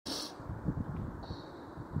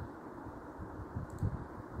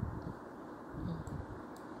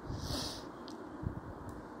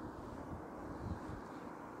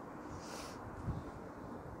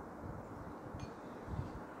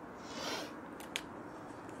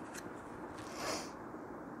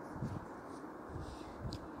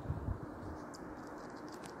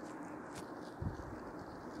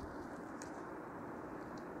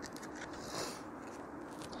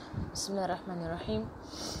بسم الله الرحمن الرحيم.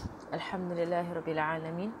 الحمد لله رب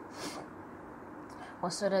العالمين،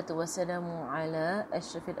 والصلاة والسلام على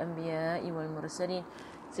أشرف الأنبياء والمرسلين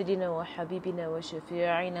سيدنا وحبيبنا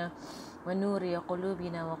وشفيعنا ونور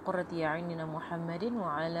قلوبنا وقرة أعيننا محمد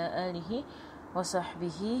وعلى آله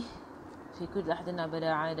وصحبه في كل لحظة أبدا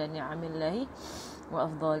عاد نعم الله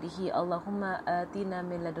وأفضاله. اللهم آتنا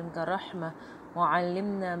من لدنك رحمة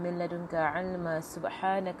وعلمنا من لدنك علما،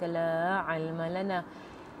 سبحانك لا علم لنا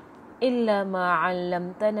إلا ما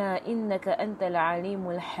علمتنا إنك أنت العليم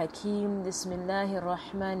الحكيم. بسم الله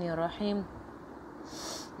الرحمن الرحيم.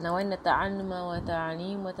 نوينا التعلم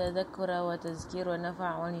وتعليم وتذكر وتذكير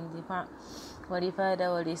ونفع والاندفاع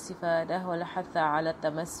والإفادة والاستفادة والحث على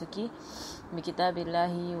التمسك بكتاب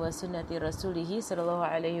الله وسنة رسوله صلى الله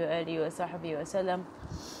عليه وآله وصحبه وسلم،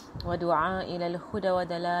 ودعاء إلى الهدى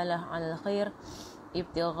ودلالة على الخير،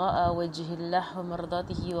 ابتغاء وجه الله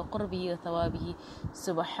ومرضاته وقربه وثوابه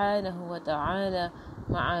سبحانه وتعالى،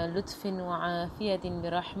 مع لطف وعافية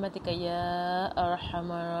برحمتك يا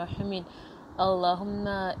أرحم الراحمين. اللهم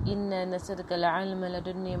إنا نسألك العلم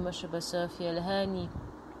لدني مشرب الصافي الهاني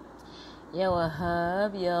يا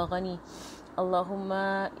وهاب يا غني. اللهم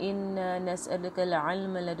إنا نسألك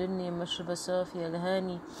العلم لدني مشرب الصافي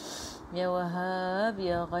الهاني يا وهاب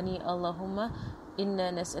يا غني. اللهم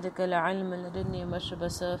إنا نسألك العلم لدني مشرب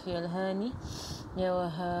صافي الهاني يا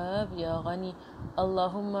وهاب يا غني.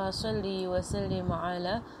 اللهم صل وسلم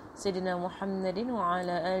على سيدنا محمد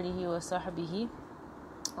وعلى آله وصحبه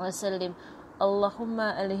وسلم. اللهم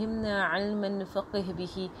ألهمنا علما نفقه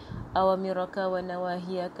به أوامرك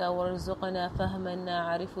ونواهيك، وارزقنا فهما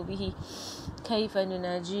نعرف به كيف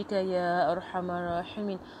نناجيك يا أرحم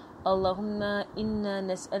الراحمين. اللهم إنا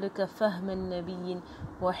نسألك فهم النبيين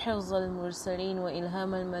وحفظ المرسلين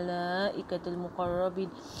وإلهام الملائكة المقربين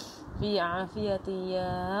في عافية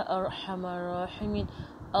يا أرحم الراحمين.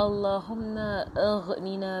 اللهم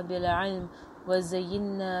أغننا بالعلم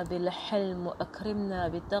وزينا بالحلم وأكرمنا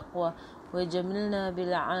بالتقوى وجملنا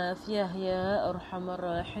بالعافية يا أرحم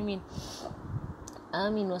الراحمين.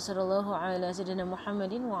 آمين. وصلى الله على سيدنا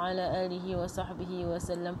محمد وعلى آله وصحبه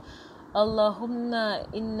وسلم. اللهم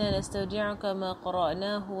إنا نستودعك ما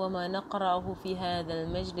قرأناه وما نقرأه في هذا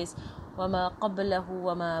المجلس وما قبله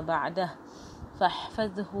وما بعده،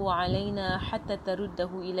 فاحفظه علينا حتى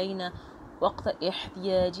ترده إلينا وقت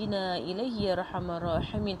احتياجنا إليه يا أرحم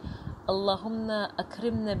الراحمين. اللهم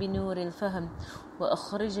أكرمنا بنور الفهم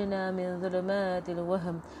وأخرجنا من ظلمات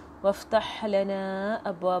الوهم، وافتح لنا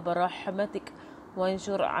أبواب رحمتك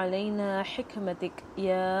وانشر علينا حكمتك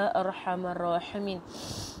يا أرحم الراحمين.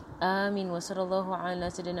 آمين. وصلى الله على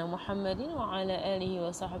سيدنا محمد وعلى آله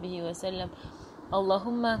وصحبه وسلم.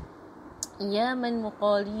 اللهم يا من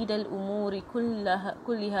مقاليد الأمور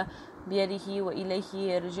كلها بيده وإليه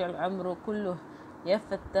يرجع الأمر كله، يا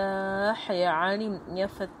فتاح يا عليم، يا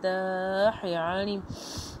فتاح يا عليم،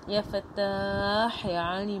 يا فتاح يا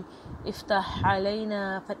عليم، افتح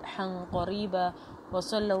علينا فتحا قريبا.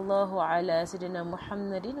 وصلى الله على سيدنا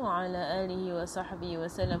محمد وعلى آله وصحبه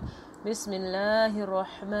وسلم. بسم الله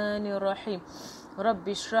الرحمن الرحيم. رب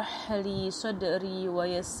اشرح لي صدري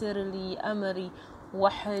ويسر لي أمري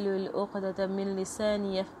واحلل عقدة من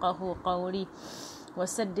لساني يفقه قولي،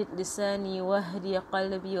 وسدد لساني واهدي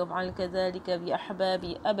قلبي واجعل كذلك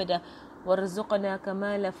بأحبابي أبدا، وارزقنا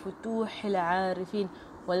كمال فتوح العارفين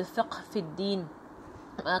والفقه في الدين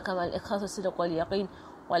مع كمال الإخلاص والصدق واليقين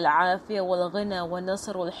والعافية والغنى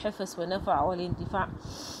والنصر والحفظ والنفع والانتفاع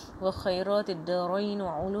وخيرات الدارين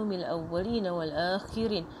وعلوم الأولين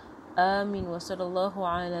والآخرين. آمين. وصلى الله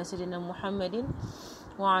على سيدنا محمد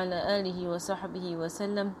وعلى آله وصحبه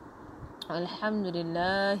وسلم. الحمد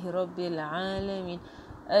لله رب العالمين.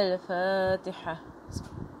 الفاتحة.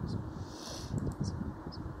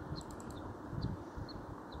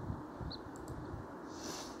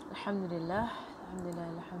 الحمد لله الحمد لله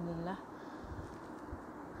الحمد لله.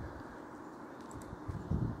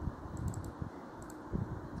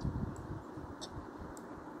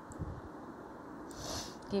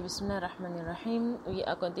 Okay, Bismillahirrahmanirrahim. We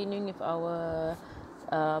are continuing with our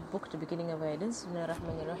book, The Beginning of Guidance.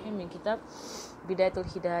 Bismillahirrahmanirrahim. In kitab Bidayatul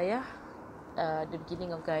Hidayah, The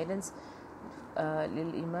Beginning of Guidance,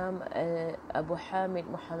 للإمام أبو حامد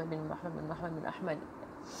محمد بن أحمد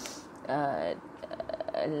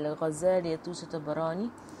الغزالي الطوسي الطبراني،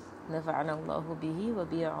 نفعنا الله به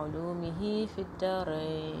وبعلومه في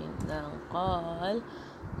الدارين. قال,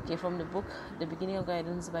 okay, from the book The Beginning of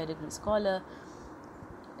Guidance by the Greek scholar,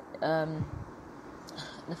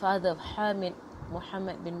 the father of Hamid,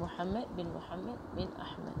 Muhammad bin Ahmad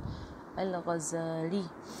al-Ghazali.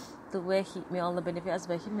 to where may Allah benefit us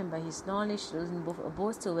by him and by his knowledge, in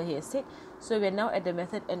both till where he has said. So we are now at the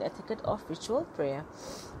method and etiquette of ritual prayer.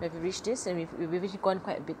 We've reached this, and we've gone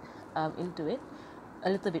quite a bit into it. A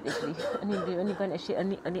little bit actually. only gone actually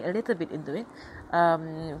only a little bit into it.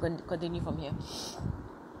 We're going to continue from here.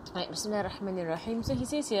 Right, Bismillahirrahmanirrahim. So he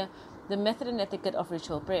says here, the method and etiquette of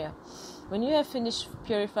ritual prayer. When you have finished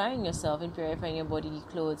purifying yourself and purifying your body,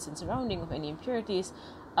 clothes, and surrounding of any impurities,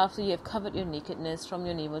 after you have covered your nakedness from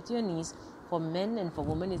your navel to your knees, for men and for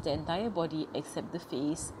women is the entire body except the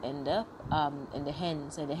face and the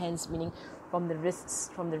hands. And the hands meaning from the wrists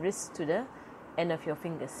to the end of your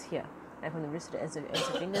fingers here. And from the wrist to the ends of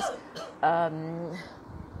your fingers.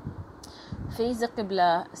 Face the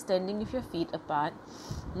Qibla, standing with your feet apart,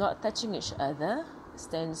 not touching each other.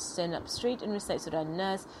 Stand up straight and recite Surah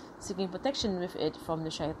An-Nas, seeking protection with it from the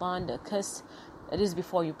shaitan, the curse. That is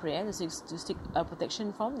before you pray, to seek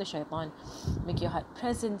protection from the shaitan. Make your heart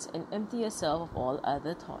present and empty yourself of all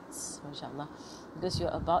other thoughts. MashaAllah. Because you're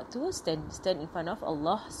about to stand in front of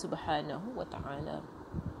Allah subhanahu wa ta'ala.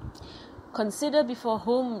 Consider before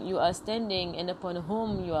whom you are standing and upon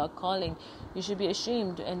whom you are calling. You should be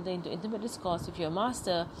ashamed to enter into intimate discourse with your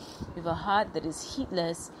master with a heart that is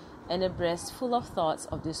heedless and a breast full of thoughts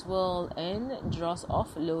of this world and dross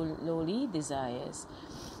of lowly desires.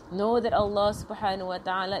 Know that Allah subhanahu wa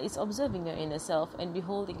ta'ala is observing your inner self and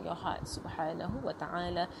beholding your heart subhanahu wa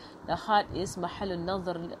ta'ala. The heart is mahalun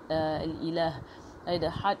nadhar al-ilah. The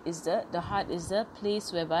heart is the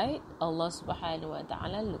place whereby Allah subhanahu wa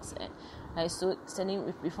ta'ala looks at. So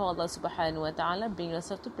standing before Allah subhanahu wa ta'ala, bring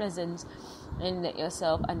yourself to presence and let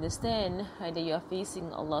yourself understand that you are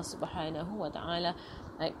facing Allah subhanahu wa ta'ala.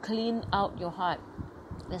 Clean out your heart.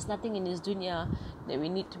 There's nothing in this dunya that we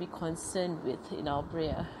need to be concerned with in our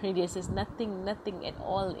prayer. Really, there's nothing at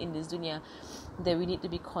all in this dunya that we need to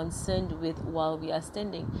be concerned with while we are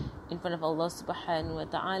standing in front of Allah subhanahu wa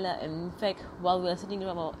ta'ala. And in fact, while we are sitting in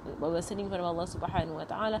front of Allah subhanahu wa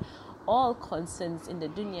ta'ala, all concerns in the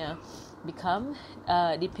dunya become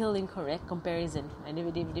they pale in correct comparison, and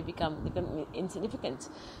they become insignificant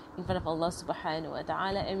in front of Allah subhanahu wa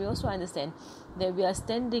ta'ala. And we also understand that we are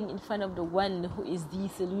standing in front of the one who is the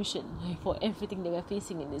solution for everything that we are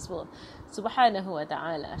facing in this world, subhanahu wa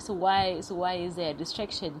ta'ala. So why is there a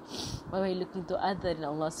distraction? Why are we looking to other than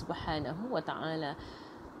Allah subhanahu wa ta'ala?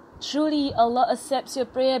 Truly, Allah accepts your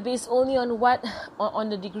prayer based only on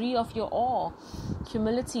the degree of your awe,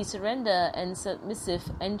 humility, surrender, and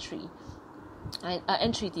submissive entreaty. And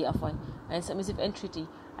submissive entreaty.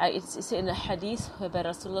 It's in a hadith whereby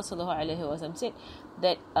Rasulullah sallallahu alaihi wasallam said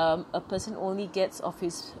that a person only gets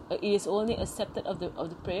it is only accepted of the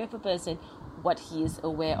prayer of a person what he is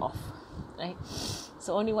aware of, right?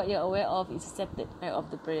 So only what you're aware of is accepted, right,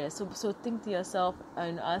 of the prayer. So think to yourself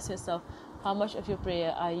and ask yourself, how much of your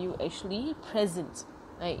prayer are you actually present,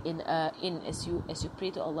 right, in as you pray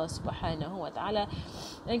to Allah subhanahu wa ta'ala.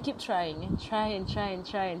 And keep trying and try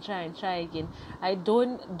again.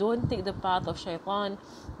 Don't take the path of shaitan,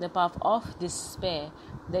 the path of despair,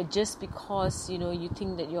 that just because you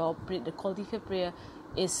think that the quality of your prayer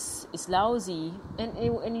is lousy, and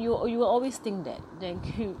you will always think that.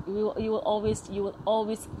 You will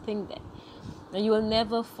always think that, and you will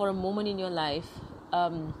never for a moment in your life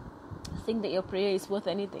think that your prayer is worth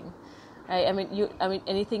anything. I mean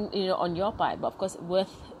anything on your part, but of course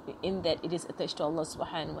worth in that it is attached to Allah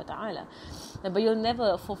subhanahu wa ta'ala. But you'll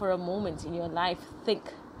never for a moment in your life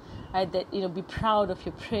think that be proud of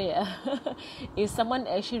your prayer. If someone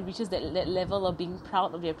actually reaches that level of being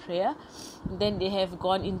proud of their prayer, then they have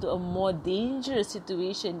gone into a more dangerous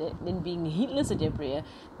situation than being heedless of their prayer.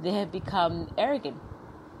 They have become arrogant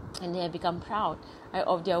and they have become proud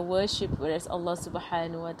of their worship, whereas Allah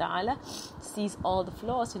subhanahu wa ta'ala sees all the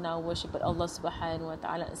flaws in our worship, but Allah subhanahu wa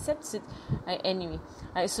ta'ala accepts it anyway.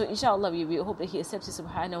 So inshallah we hope that He accepts it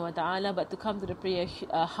subhanahu wa ta'ala, but to come to the prayer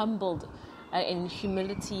humbled in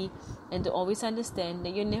humility, and to always understand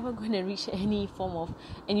that you're never going to reach any form of,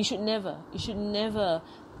 and you should never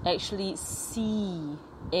actually see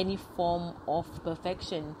any form of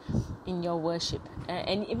perfection in your worship,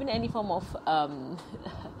 and even any form of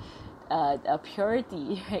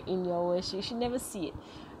purity in your worship. You should never see it.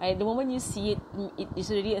 Right? The moment you see it, it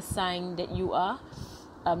is already a sign that you're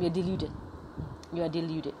deluded. You are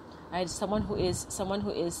deluded. Right? Someone who is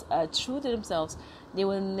true to themselves, they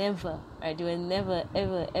will never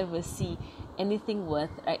ever see anything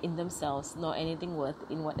worth in themselves, nor anything worth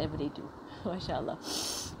in whatever they do. MashaAllah.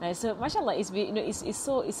 Right, so MashaAllah it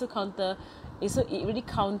really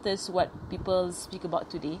counters what people speak about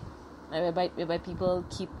today, right, whereby people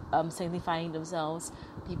keep sanctifying themselves.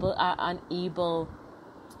 People are unable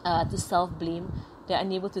to self-blame, They're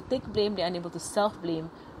unable to take blame. They're unable to self-blame.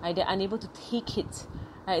 Right? They're unable to take it.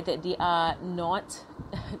 Right? That they are not,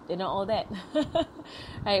 they're not all that.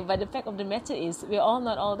 Right? But the fact of the matter is, we're all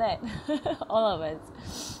not all that. All of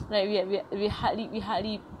us. Right? We hardly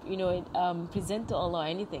present to Allah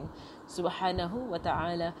anything. Subhanahu wa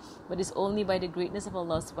ta'ala. But it's only by the greatness of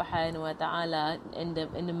Allah subhanahu wa ta'ala and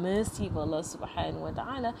the mercy of Allah subhanahu wa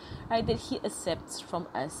ta'ala, right, that He accepts from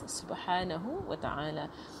us. Subhanahu wa ta'ala.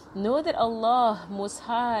 Know that Allah Most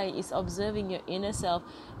High is observing your inner self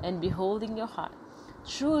and beholding your heart.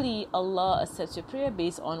 Truly, Allah accepts your prayer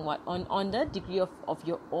based on what? On the degree of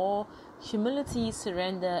your awe, humility,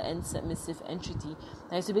 surrender, and submissive entreaty.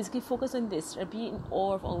 Right, so basically focus on this. Be in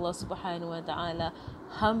awe of Allah subhanahu wa ta'ala.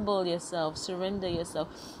 Humble yourself, surrender yourself.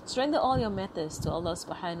 Surrender all your matters to Allah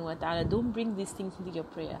subhanahu wa ta'ala. Don't bring these things into your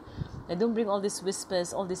prayer. And don't bring all these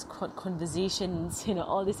whispers, all these conversations,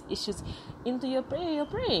 all these issues into your prayer. You're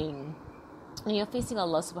praying. And you're facing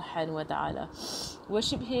Allah subhanahu wa ta'ala.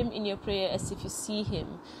 Worship Him in your prayer as if you see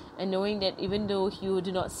Him. And knowing that even though you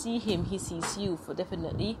do not see Him, He sees you. For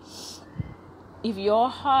definitely, if your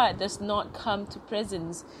heart does not come to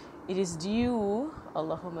presence, it is due,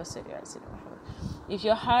 Allahumma salli ala Sayyidina Muhammad. If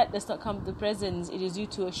your heart does not come to presence, it is due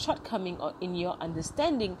to a shortcoming in your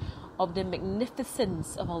understanding of the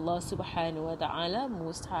magnificence of Allah subhanahu wa ta'ala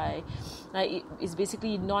Most High. It's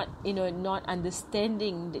basically not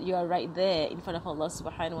understanding that you are right there in front of Allah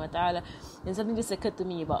subhanahu wa ta'ala. And something just occurred to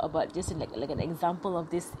me about just like an example of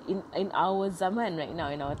this in our zaman right now,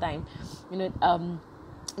 in our time. It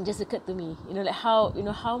just occurred to me, like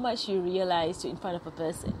how much you realize you're in front of a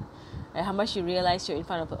person. Right? How much you realize you're in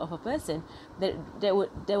front of a person, that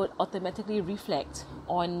would automatically reflect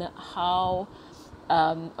on how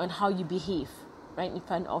you behave, right, in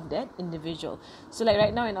front of that individual. So like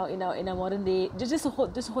right now in our modern day, just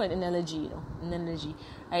hold an analogy,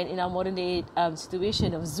 right, in our modern day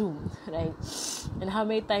situation of Zoom, right, and how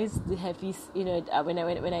many times they have these, when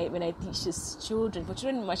I teach these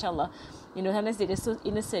children, mashallah, sometimes they're so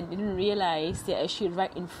innocent, they didn't realize they're actually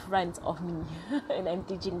right in front of me and I'm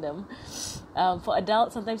teaching them. For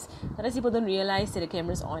adults, sometimes people don't realize that the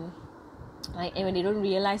camera's on. Right? And when they don't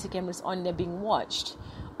realize the camera's on, they're being watched,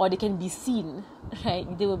 or they can be seen.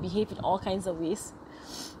 Right? They will behave in all kinds of ways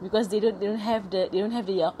because they don't have the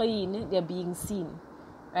yaqeen. They're being seen.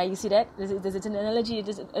 Right? You see that? There's an analogy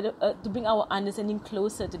to bring our understanding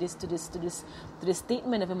closer to this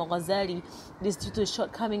statement of Imam Ghazali. It is due to the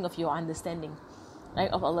shortcoming of your understanding, right,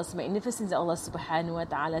 of Allah's magnificence, that Allah subhanahu wa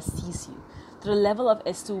ta'ala sees you. To the level of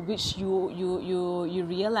as to which you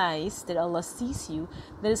realize that Allah sees you,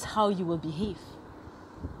 that is how you will behave.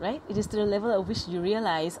 Right? It is to the level of which you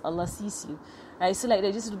realize Allah sees you. Right? So like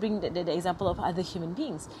just to bring the example of other human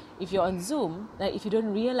beings. If you're on Zoom, like if you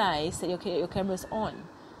don't realize that your camera's on,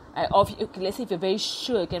 right, or let's say if you're very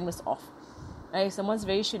sure your camera's off. Right? If someone's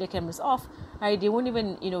very sure their camera's off, right, they won't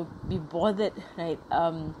even be bothered, right,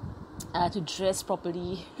 to dress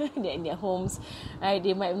properly in their homes, right?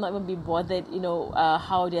 They might not even be bothered,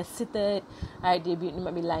 how they're seated, right? They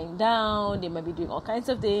might be lying down, they might be doing all kinds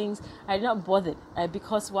of things, right? They're not bothered, right?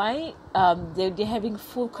 Because why? They're having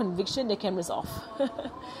full conviction the camera's off,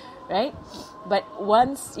 right? But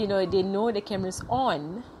once, they know the camera's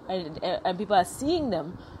on, and people are seeing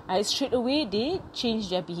them, right, straight away they change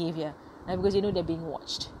their behavior, right? Because they know they're being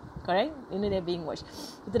watched. Correct? They're being watched.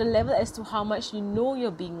 To the level as to how much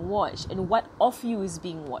you're being watched and what of you is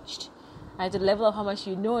being watched. Right? To the level of how much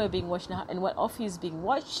you're being watched and what of you is being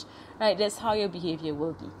watched. Right? That's how your behavior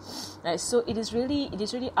will be. Right? So it is really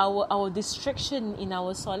our distraction in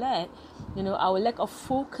our salat, our lack of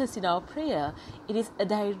focus in our prayer. It is a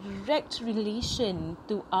direct relation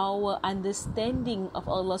to our understanding of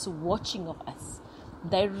Allah's watching of us.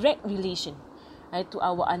 Direct relation. Right, to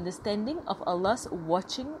our understanding of Allah's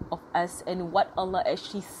watching of us and what Allah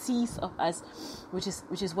actually sees of us, which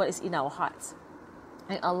is what is in our hearts.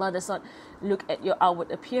 And Allah does not look at your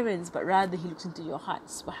outward appearance, but rather He looks into your heart,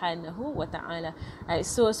 subhanahu wa ta'ala. Right,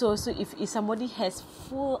 so if somebody has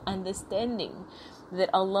full understanding that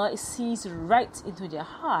Allah sees right into their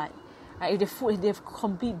heart, right, if they have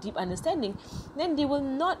complete deep understanding, then they will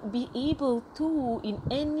not be able to in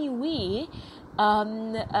any way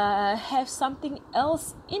have something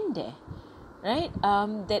else in there, right?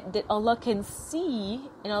 That Allah can see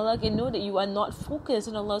and Allah can know that you are not focused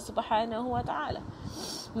on Allah subhanahu wa ta'ala.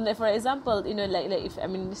 Like for example, like if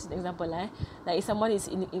this is an example, like if someone is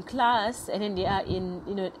in class and then they are in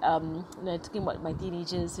talking about my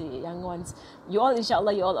teenagers, young ones, you all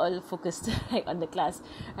inshallah you all focused like on the class,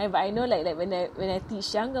 right? But I know like when I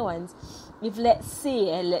teach younger ones, if let's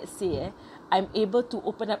say I'm able to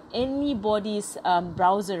open up anybody's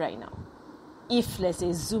browser right now, if let's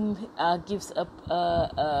say Zoom gives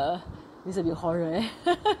this will be horror.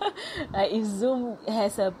 If Zoom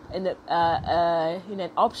has an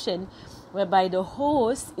option whereby the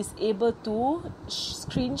host is able to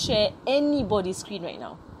screen share anybody's screen right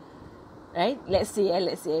now, right? Let's say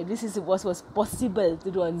this is what was possible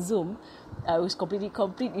to do on Zoom. With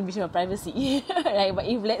complete invasion of privacy, right? But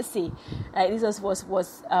if let's say, this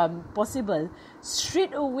was possible,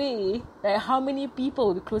 straight away, right? How many people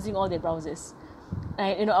will be closing all their browsers,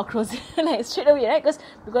 right? Or closing straight away, right?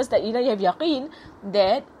 Because that you have yaqeen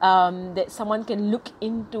that that someone can look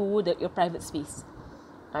into your private space.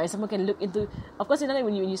 Someone can look into. Of course,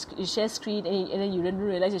 when you share screen and then you don't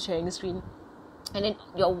realize you're sharing the screen, and then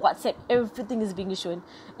your WhatsApp, everything is being shown,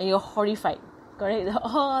 and you're horrified. Correct?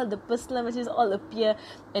 All the personal messages all appear,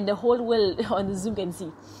 and the whole world on the Zoom can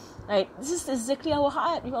see. Right? This is exactly our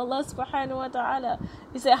heart with Allah Subhanahu Wa Taala.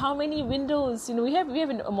 It's like how many windows. We have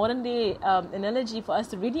a modern day analogy for us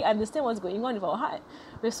to really understand what's going on with our heart.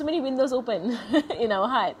 We have so many windows open in our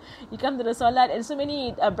heart. You come to the salat and so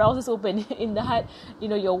many browsers open in the heart.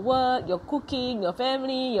 Your work, your cooking, your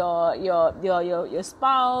family, your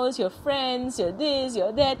spouse, your friends, your this,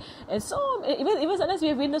 your that, and so even sometimes we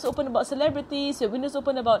have windows open about celebrities. We have windows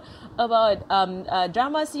open about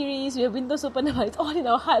drama series. We have windows open about it's all in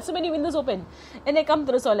our heart. So many windows open, and then come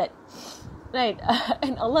to the salat. Right,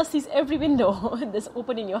 and Allah sees every window that's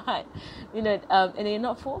open in your heart, and you're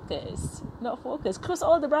not focused. Close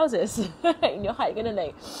all the browsers in your heart. You're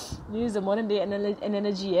gonna use the modern day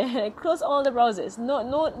analogy. Close all the browsers.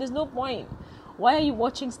 No, there's no point. Why are you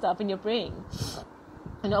watching stuff when you're praying?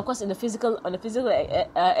 Of course, on the physical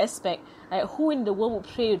aspect, who in the world would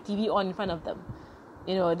pray with TV on in front of them?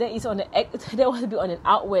 That is on that will be on an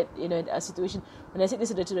outward, situation. When I said this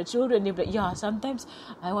to the children, they'll be like, yeah, sometimes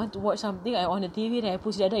I want to watch something on the TV, then I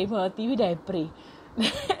put it in front of the TV, then I pray.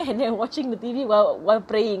 And then watching the TV while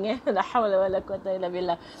praying. La hawla wa la quwwata illa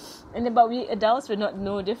billah. And then, but we adults, we're not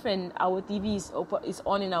no different. Our TV is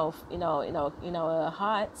on in our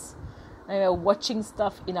hearts. And we're watching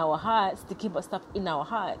stuff in our hearts, thinking about stuff in our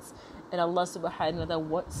hearts. And Allah subhanahu wa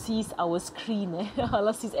ta'ala sees our screen.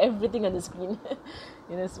 Allah sees everything on the screen.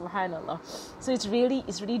 Subhanallah. So it's really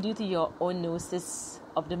due to your own gnosis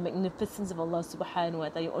of the magnificence of Allah subhanahu wa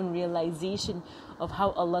ta'ala, your own realization of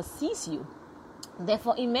how Allah sees you.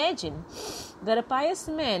 Therefore, imagine that a pious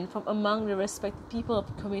man from among the respected people of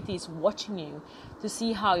the community is watching you to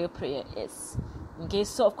see how your prayer is. Okay,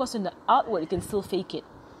 so of course on the outward you can still fake it.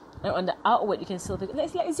 And on the outward, you can still fake it.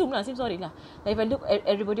 It's like Zoom lah. Same story lah. If I look at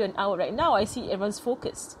everybody on outward right now, I see everyone's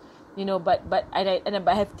focused. But I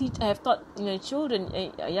have taught children,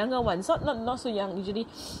 younger ones, not so young usually.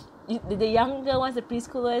 The younger ones, the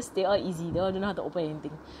preschoolers, they are easy. They all don't know how to open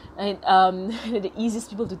anything. And the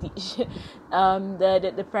easiest people to teach.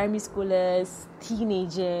 The primary schoolers,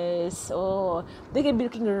 teenagers, they can be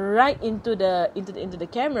looking right into the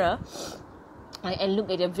camera. And look,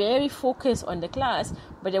 they're very focused on the class,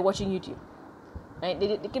 but they're watching YouTube. Right?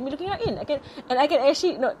 They can be looking right in. I can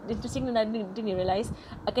actually, interesting that I didn't realize,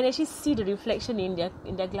 I can actually see the reflection in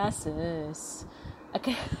their glasses.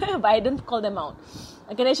 But I don't call them out.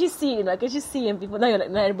 I can actually see, I can actually see, and people now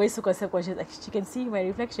everybody's so self-conscious. You can see my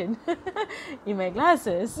reflection in my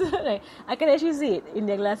glasses. Right? I can actually see it in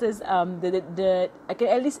their glasses. I can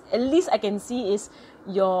at least I can see is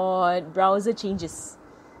your browser changes.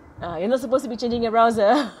 You're not supposed to be changing your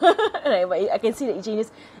browser, right? But I can see that it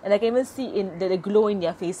changes, and I can even see in the glow in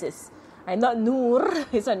their faces. Not Noor,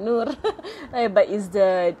 it's not Noor, right? But it's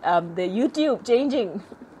the YouTube changing,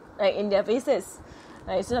 in their faces.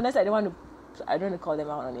 Right? So sometimes I don't want to call them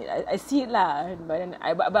out on it. I see it lah, but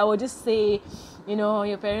I will just say,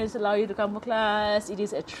 your parents allow you to come for class. It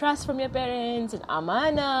is a trust from your parents, an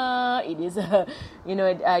amana. It is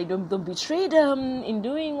don't betray them in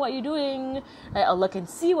doing what you're doing. Allah can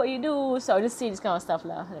see what you do. So I'll just say this kind of stuff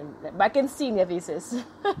lah. But I can see in their faces.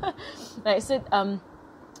 Right.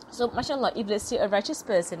 So mashallah, if let's say a righteous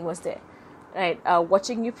person was there, right,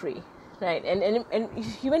 watching you pray, right, and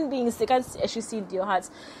human beings, they can't actually see into your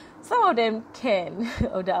hearts. Some of them can,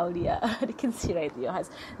 of the awliya, they can see right into your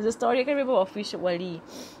hearts. There's a story, I can't remember of which wali.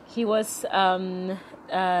 He was, they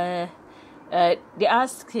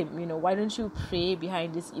asked him, why don't you pray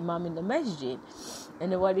behind this imam in the masjid?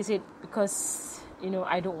 And the wali said, because,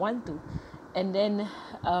 I don't want to. And then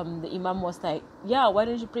the imam was like, yeah, why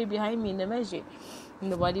don't you pray behind me in the masjid?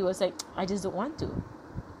 And the wali was like, I just don't want to.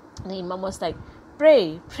 And the imam was like,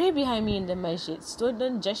 pray behind me in the masjid. So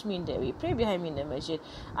don't judge me in that way. Pray behind me in the masjid.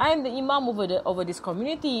 I am the imam over this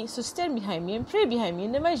community, so stand behind me and pray behind me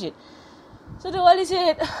in the masjid. So the wali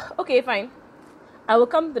said, okay, fine, I will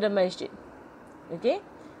come to the masjid. Okay,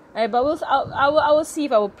 Right, but I will see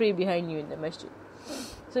if I will pray behind you in the masjid.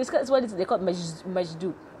 So it's what they call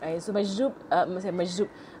majdub. Right? So majdub,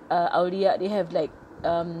 awliya, they have like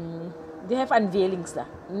they have unveilings lah,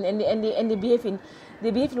 and they behave in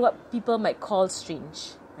what people might call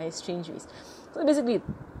strange, right? Strange ways. So basically,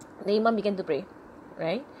 the imam began to pray,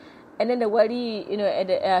 right? And then the wali,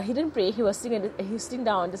 he didn't pray. He was sitting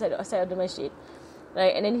down on the side of the masjid,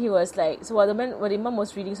 right? And then he was like, so while the imam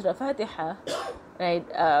was reading Surah Fatiha, right?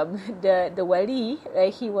 The wali,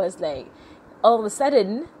 right? He was like, all of a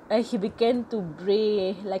sudden, he began to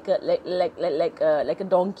bray like a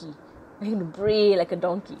donkey. He bray like a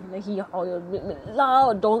donkey. Like he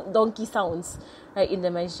loud donkey sounds, right, in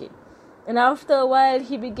the masjid. And after a while,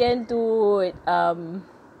 he began to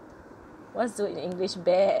what's the word in English?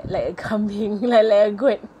 Bear, like a kambing, like a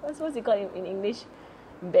goat. What's it called in English?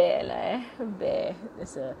 Bear, bear.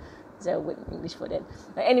 There's a word in English for that.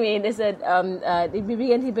 Anyway, there's a he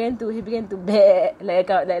began to bear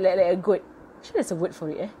like a goat. I'm sure there's a word for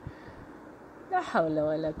it. La hawla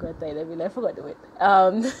wala quwwata illa billah. I forgot the word.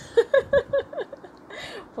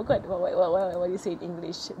 Forgot what you say in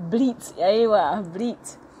English. Bleat.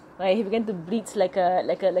 Bleat. Right, he began to bleat like a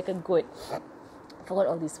goat. Forgot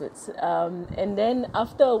all these words. And then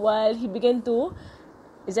after a while, he began to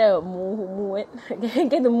moo? He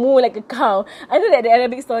began to moo like a cow. I know that the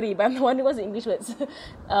Arabic story, but I'm wondering what's the English words.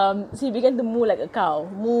 So he began to moo like a cow,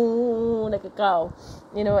 moo like a cow,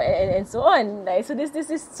 and so on. Like, so this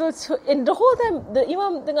is so. And the whole time the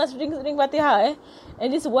imam tengah reading Fatihah,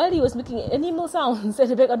 and this wali was making animal sounds at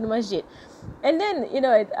the back of the masjid. And then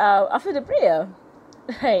after the prayer,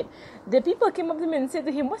 right, the people came up to him and said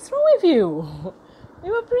to him, "What's wrong with you? You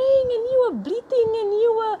were praying and you were bleating and you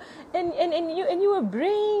were and you were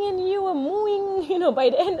braying and you were mooing, by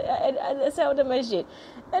the end at the side of the masjid."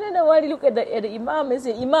 And then the wali looked at the imam and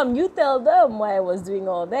said, "Imam, you tell them why I was doing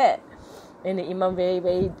all that." And the imam very,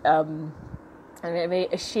 very very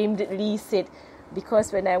ashamedly said, "Because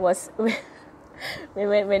when I was when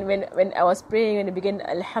I was praying, when I began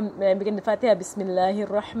the Fatiha,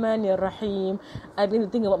 Bismillahirrahmanirrahim, I began to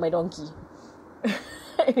think about my donkey."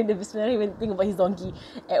 And the Bismillah, he went to think about his donkey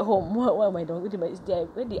at home. What my donkey?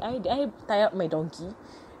 Did I tie up my donkey?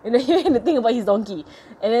 And then he went to think about his donkey.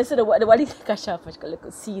 And then so the wali kashaf, I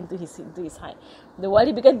could see into his heart. The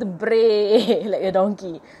wali began to bray like a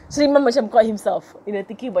donkey. So Imam macam caught himself,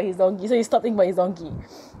 thinking about his donkey. So he stopped thinking about his donkey.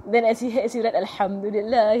 Then as he read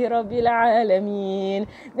Alhamdulillahi Rabbil Alameen,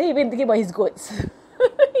 then he began thinking about his goats.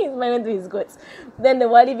 His mind went to his goats. Then the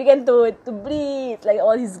wali began to bleed like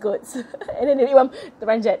all his goats. And then the imam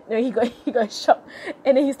teranjat. He got shocked.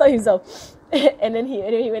 And then he stopped himself. And then he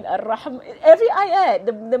went Ar-Rahman. Every ayat,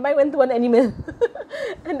 the mind went to one animal.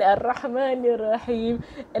 And Ar-Rahmanir-Rahim.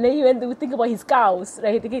 And then he went to think about his cows.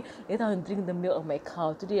 Right? Thinking, later I'll drink the milk of my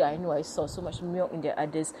cow. Today I know I saw so much milk in the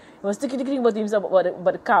others. He was thinking about himself about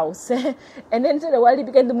the cows. And then so the wali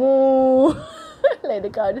began to moo. Like the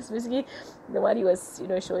cow. This basically the wali was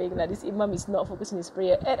showing that this imam is not focused on his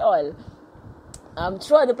prayer at all.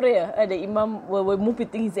 Throughout the prayer, the imam will move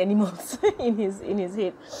between his animals in his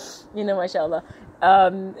head, mashallah.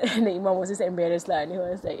 And the imam was just embarrassed lah, and he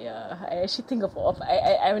was like, I actually think of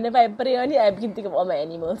I whenever I pray on it, I begin to think of all my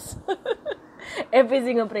animals. Every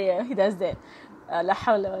single prayer he does that. La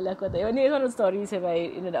hawla wa la quwwata. One of the stories have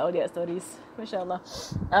the audio stories, mashallah.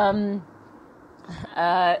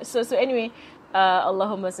 So anyway,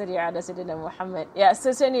 Allahumma salli ala Sayyidina Muhammad. Yeah, so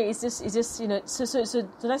anyway, it's just so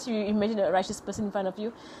unless you imagine a righteous person in front of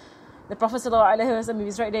you, the Prophet sallallahu alaihi wasallam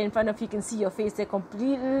is right there in front of you, can see your face, they're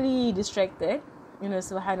completely distracted.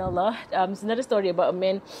 Subhanallah. It's another story about a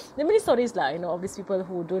man. There are many stories of these people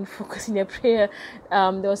who don't focus in their prayer.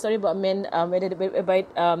 There was a story about a man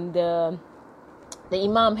the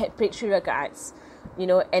imam had prayed 3 rak'ats,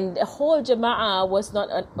 and the whole jama'ah was not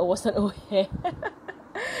aware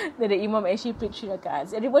that the imam actually prayed 3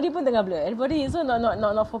 rak'ats. Everybody pun tengah blur. Everybody is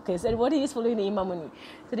not focused. Everybody is following the imam only.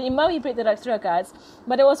 So the imam, he prayed the 3 rak'ats,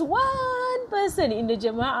 but there was one person in the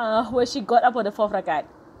jama'ah where she got up for the 4th rak'at.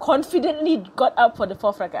 Confidently got up for the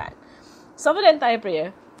 4th rak'at. So after the entire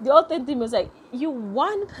prayer, the all 10 team was like, you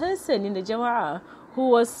one person in the jama'ah who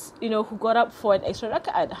was, who got up for an extra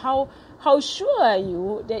rak'at. How sure are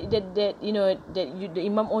you that the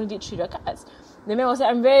imam only did 3 rak'ats? The man was like,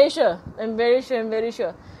 I'm very sure.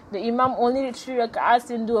 The imam only did 3 rak'ats,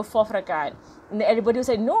 didn't do a 4th rak'at. And everybody was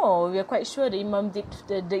like, no, we are quite sure the imam did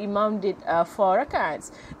 4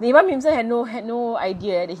 rak'ats. The imam himself had no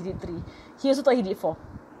idea that he did 3. He also thought he did 4.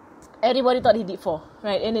 Everybody thought he did 4,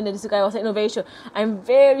 right? And then this guy was like, no, very sure. I'm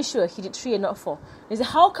very sure he did 3 and not 4. He said,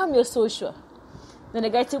 how come you're so sure? Then the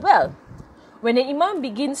guy said, well, when the imam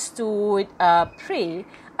begins to pray,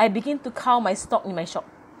 I begin to count my stock in my shop.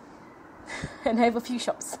 And I have a few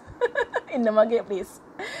shops in the marketplace.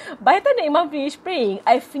 By the time the Imam finished praying,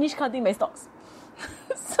 I finished counting my stocks.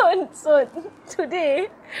 So today,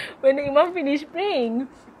 when the Imam finished praying,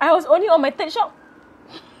 I was only on my third shop.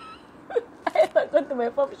 I had not gone to my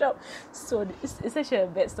fourth shop. So it's such a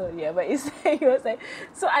bad story, but he was like,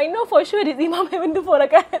 so I know for sure this Imam haven't do 4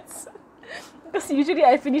 rakats. Because usually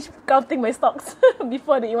I finish counting my stocks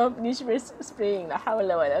before the Imam finish praying. La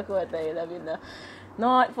hawla wa la quwwata illa billah.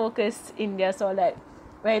 Not focused in their solat,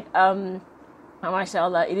 right?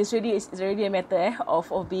 MashaAllah, it's really a matter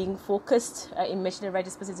of being focused. Imagine the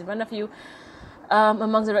righteous person in front of you,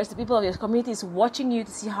 amongst the righteous people of your community is watching you to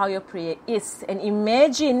see how your prayer is. And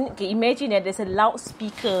imagine that there's a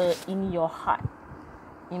loudspeaker in your heart.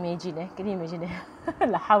 Imagine, can you imagine that?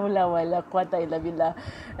 La hawla wa la quwwata illa billah.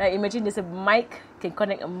 Imagine there's a mic, can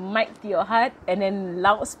connect a mic to your heart, and then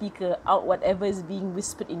loudspeaker out whatever is being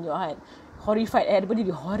whispered in your heart. Horrified, everybody be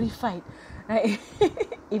horrified, right?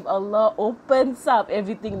 If Allah opens up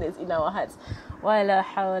everything that's in our hearts. Wala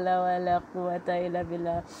hawla wala quwwata illa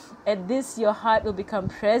billah. At this, your heart will become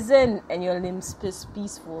present and your limbs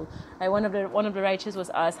peaceful. One of the righteous was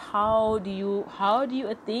asked, how do you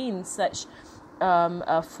attain such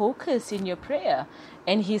focus in your prayer?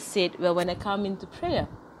 And he said, well, when I come into prayer,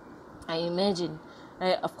 I imagine,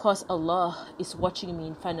 of course, Allah is watching me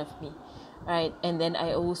in front of me. Right, and then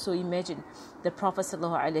I also imagine the Prophet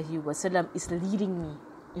ﷺ is leading me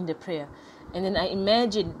in the prayer, and then I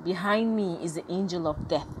imagine behind me is the angel of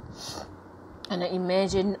death, and I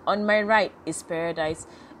imagine on my right is paradise,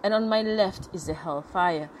 and on my left is the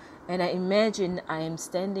hellfire, and I imagine I am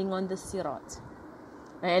standing on the sirat,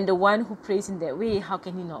 and the one who prays in that way, how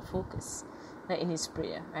can he not focus in his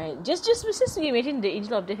prayer? Right, just imagine the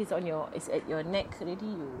angel of death is at your neck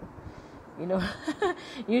already. You know,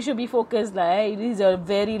 you should be focused. Like, this is your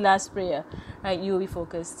very last prayer, right? You will be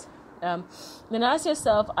focused. Then ask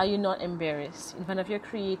yourself, are you not embarrassed in front of your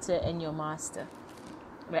Creator and your Master?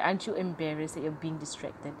 Right? Aren't you embarrassed that you're being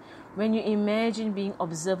distracted? When you imagine being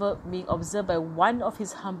observed by one of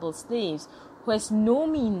His humble slaves who has no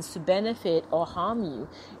means to benefit or harm you,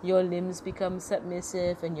 your limbs become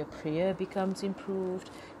submissive and your prayer becomes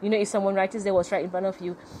improved. You know, if someone righteous there was right in front of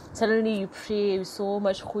you, suddenly you pray with so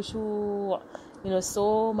much khushu',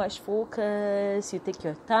 so much focus. You take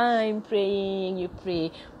your time praying. You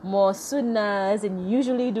pray more sunnahs than you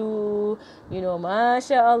usually do.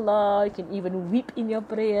 MashaAllah. You can even weep in your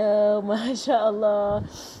prayer. MashaAllah.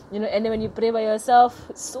 And then when you pray by yourself,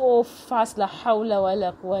 so fast. La hawla wa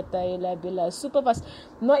la quwwata illa billah. Super fast.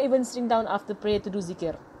 Not even sitting down after prayer to do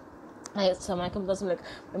zikr. Assalamualaikum.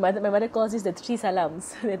 My mother calls this the 3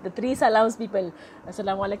 salams. The 3 salams people.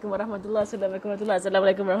 Assalamualaikum warahmatullahi wabarakatuh.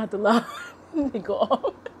 Assalamualaikum warahmatullahi. They go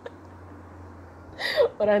off.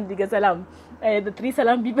 Orang 3 salam. The 3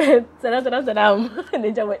 salam people. Salam. And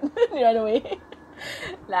then jawab. They run away.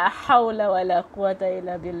 La hawla wa la quwwata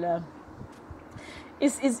illa billah.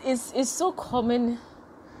 It's so common.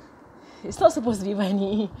 It's not supposed to be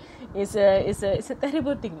funny. It's a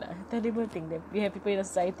terrible thing lah. Terrible thing that we have people in a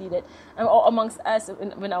society that amongst us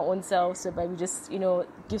when our own selves, whereby we just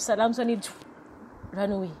give salams only,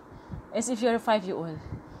 run away, as if you're a 5-year-old,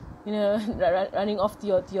 running off to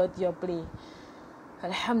your play.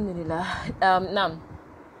 Alhamdulillah. Now,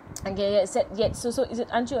 okay, so is it?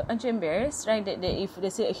 Aren't you embarrassed, right? That if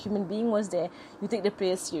they say a human being was there, you take the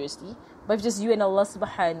prayer seriously. But if just you and Allah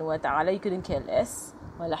subhanahu wa ta'ala, you couldn't care less.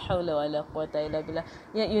 Wala hawla wala quwwata illa billah.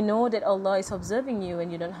 Yet you know that Allah is observing you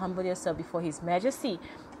and you don't humble yourself before His majesty.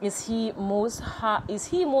 Is He most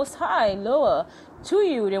high, lower to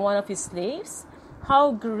you than one of His slaves?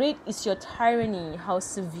 How great is your tyranny, how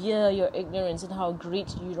severe your ignorance, and how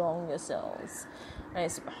great you wrong yourselves. Right,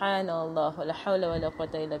 subhanallah, wala hawla wala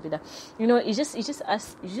quwwata illa billah. You just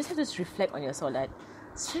have to reflect on your salat.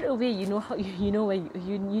 Straight away, you know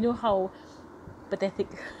how pathetic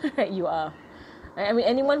you are. I mean,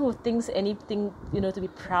 anyone who thinks anything, to be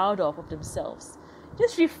proud of themselves,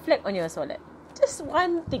 just reflect on your salat. Just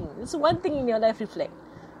one thing. Just one thing in your life, reflect.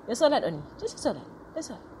 Your salat only. Just your salat.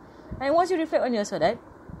 That's all. And once you reflect on your salat,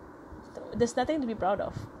 there's nothing to be proud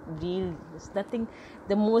of. Really. There's nothing.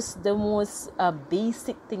 The most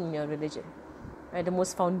basic thing in your religion. Right? The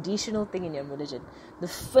most foundational thing in your religion. The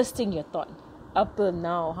first thing you're taught. Up till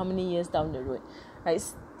now, how many years down the road? Right?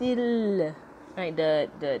 Still, right, the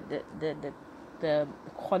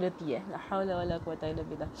quality, la hawla wa la quwwata illa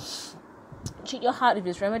billah. Treat your heart with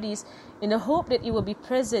these remedies in the hope that it will be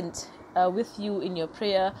present with you in your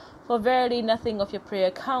prayer. For verily nothing of your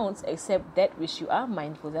prayer counts except that which you are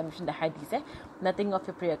mindful. That mentioned the hadith. Nothing of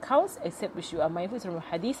your prayer counts except which you are mindful. It's from the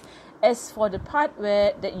hadith. As for the part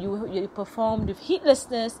where that you performed with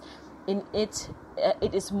heedlessness, in it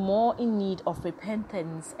is more in need of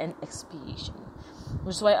repentance and expiation.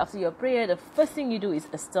 Which is why after your prayer, the first thing you do is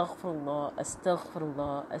astaghfirullah,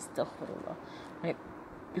 astaghfirullah, astaghfirullah. Right?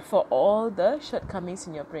 Before all the shortcomings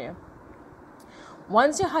in your prayer.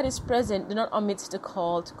 Once your heart is present, do not omit the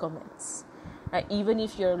call to comments. Right? Even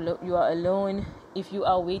if you are alone, if you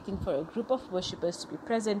are waiting for a group of worshippers to be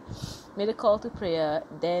present, make the call to prayer,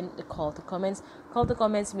 then the call to comments. Call to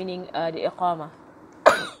comments meaning the iqamah.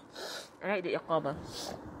 Right, the iqamah.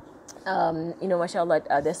 Mashallah,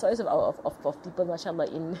 there's stories of people, mashallah,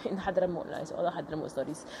 in Hadramut, so all the Hadramut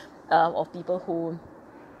stories of people who,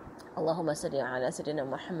 Allahumma salli ala Sayyidina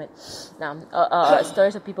Muhammad.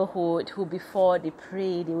 Stories of people who before they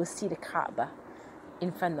pray, they will see the Kaaba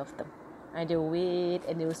in front of them, and they wait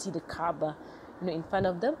and they will see the Kaaba, in front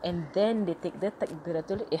of them, and then they take the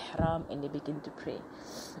takbiratul ihram and they begin to pray.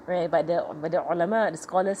 Right, but the ulama, the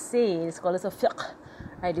scholars of fiqh,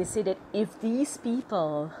 right, they say that if these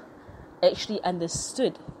people actually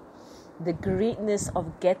understood the greatness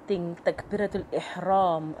of getting takbiratul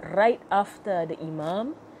ihram right after the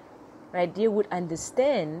imam, right, they would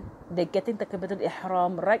understand that getting takbiratul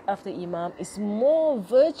ihram right after imam is more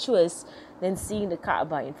virtuous than seeing the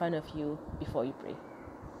Kaaba in front of you before you pray.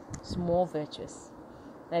 It's more virtuous,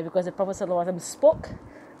 right? Because the Prophet ﷺ spoke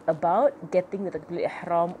about getting the takbiratul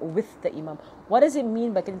ihram with the imam. What does it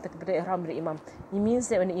mean by getting takbiratul ihram with the imam? It means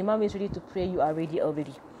that when the imam is ready to pray, you are ready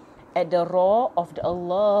already. At the roar of the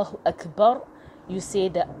Allahu Akbar, you say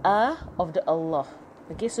the of the Allah.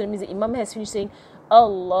 Okay, so it means the imam has finished saying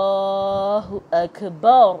Allahu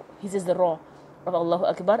Akbar. He says the roar of Allahu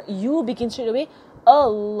Akbar. You begin straight away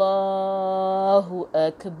Allahu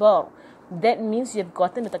Akbar. That means you have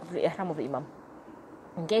gotten the takbiratul ihram of the imam.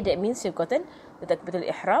 Okay, that means you've gotten the takbiratul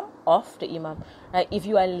ihram of the imam. If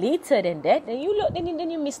you are later than that, then you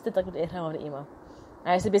miss the takbiratul ihram of the imam.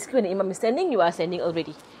 So basically, when the imam is standing, you are standing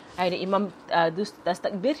already. The imam does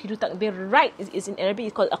takbir, you do takbir right. It's in Arabic,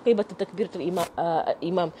 it's called aqibatu takbiratul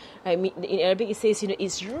imam. In Arabic, it says,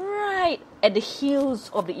 it's right at the heels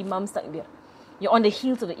of the imam's takbir. You're on the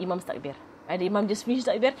heels of the imam's takbir. The imam just finished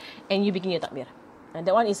takbir, and you begin your takbir. And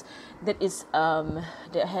that one, if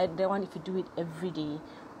you do it every day,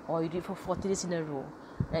 or you do it for 40 days in a row,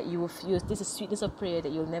 that you will feel this is sweetness of prayer that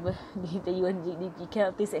you'll never, you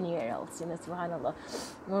cannot taste anywhere else. Subhanallah.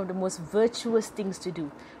 One of the most virtuous things to do,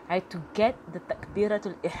 right? To get the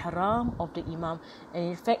takbiratul ihram of the imam.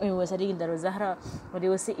 And in fact, when we were studying in Darul Zahra, they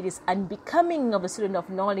will say it is unbecoming of the student of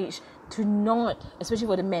knowledge to not, especially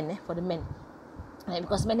for the men, right,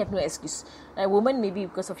 because men have no excuse. Women, maybe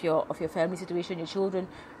because of your family situation, your children,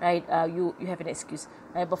 right? You have an excuse,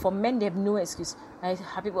 right? But for men, they have no excuse. Right?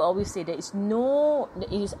 People always say that it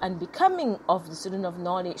is unbecoming of the student of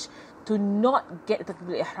knowledge to not get the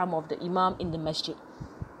takbiratul ihram of the imam in the masjid.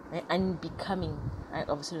 Right? Unbecoming, right,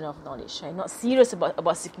 of a student of knowledge. Right? Not serious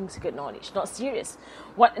about seeking secret knowledge. Not serious.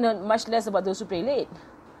 Much less about those who pray late.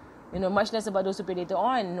 Much less about those who pray later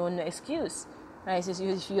on. No excuse. Right, so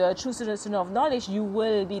if you are a true student of knowledge, you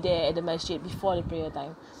will be there at the masjid before the prayer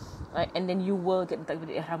time, right? And then you will get the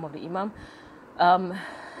takbiratul ihram of the imam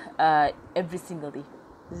every single day.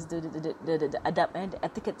 This is the adab and the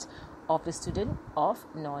etiquette of the student of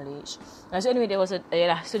knowledge. So anyway, there was so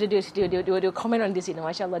they will comment on this,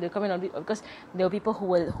 mashallah, they will comment on it because there were people who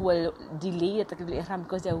will delay the takbiratul ihram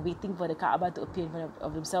because they are waiting for the Kaaba to appear in front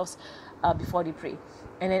of themselves before they pray,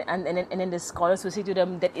 and then the scholars will say to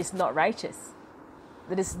them that is not righteous.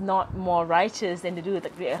 That is not more righteous than to do the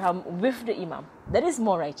takbiratul ihram with the imam. That is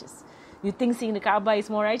more righteous. You think seeing the Kaaba is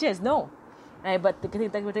more righteous? No. Right, but the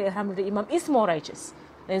takbiratul ihram with the imam is more righteous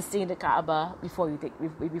than seeing the Kaaba before you pray.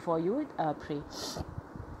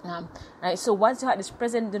 Right, so once your heart is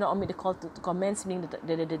present, do not omit the call to commence, meaning the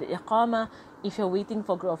iqamah. If you're waiting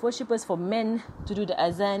for a group of worshippers, for men to do the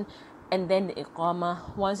azan, and then the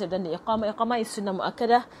iqamah. Once you've done the iqamah is sunnah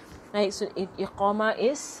mu'akkadah. Right, so iqamah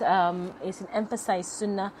is an emphasized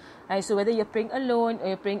sunnah. Right, so whether you're praying alone or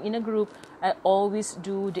you're praying in a group, I always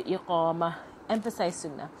do the iqamah, emphasize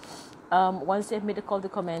sunnah. Once you have made the call to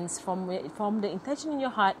commence, from the intention in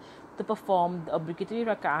your heart to perform the obligatory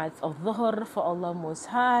rak'ats of dhuhr for Allah Most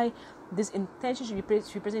High. This intention should be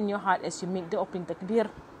present in your heart as you make the opening takbir,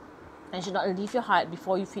 and should not leave your heart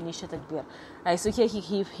before you finish the takbir. Right, so here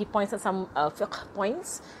he points out some fiqh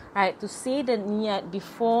points. Right, to say the niyat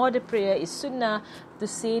before the prayer is sunnah. To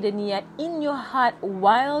say the niyat in your heart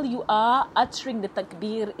while you are uttering the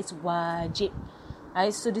takbir is wajib.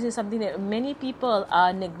 Right? So this is something that many people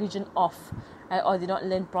are negligent of, right? Or did not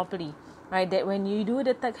learn properly. Right? That when you do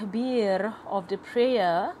the takbir of the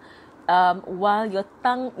prayer, while your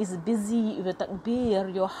tongue is busy with the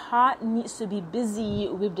takbir, your heart needs to be busy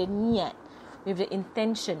with the niyat, with the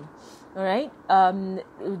intention. Alright,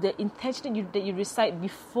 the intention that you recite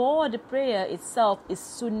before the prayer itself is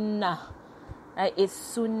sunnah. Right? It's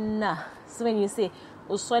sunnah. So when you say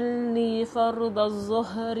أصلي فرض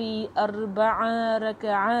الظهر 4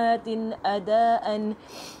 ركعات أداء,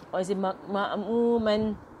 or is it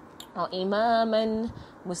مأموما أو إماما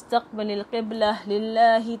مستقبل القبلة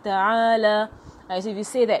لله تعالى. So if you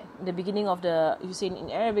say that the beginning of the, if you say in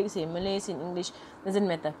Arabic, say in Malay, say in English, doesn't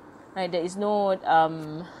matter. Right? There is no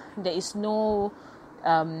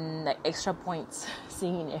like extra points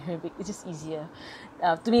saying in Arabic. It's just easier.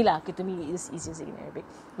 To me, it's easier saying in Arabic.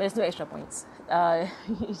 But there's no extra points.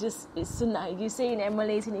 It's sunnah. You say in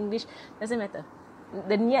Malay, in English, doesn't matter.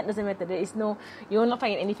 The niyat doesn't matter. There is no, you will not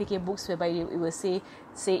find in any fiqh books whereby it will say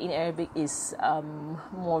in Arabic is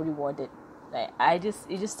more rewarded. Like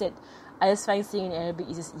it just said, I just find saying in Arabic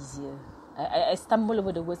is just easier. I stumble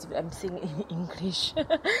over the words if I'm saying it in English.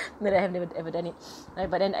 That I have never ever done it. Right?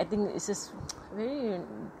 But then I think it's just very,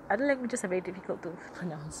 other languages are very difficult to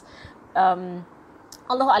pronounce.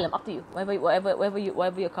 Allahu Alam, up to you.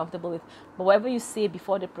 Whatever you're comfortable with. But whatever you say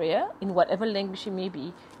before the prayer, in whatever language it may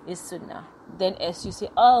be, is sunnah. Then as you say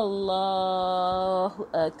Allahu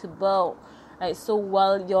Akbar, right? So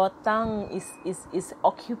while your tongue is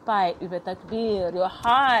occupied with the takbir, your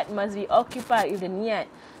heart must be occupied with the niyat.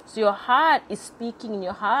 So your heart is speaking,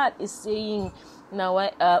 your heart is saying,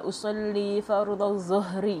 usalli farda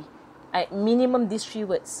zuhri. Minimum these 3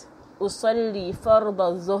 words. Usalli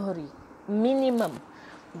farda zuhri. Minimum.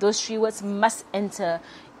 Those 3 words must enter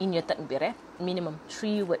in your takbir. Minimum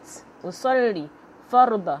 3 words. Usalli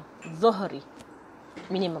farda zuhri.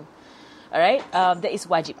 Minimum. Alright? That is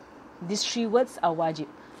wajib. These 3 words are wajib.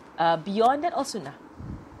 Beyond that, also sunnah.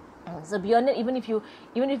 So beyond that, even if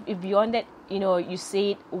beyond that, you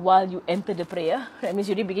say it while you enter the prayer. That means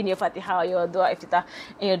you already begin your Fatiha, your Dua Iftitah,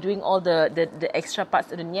 and you're doing all the extra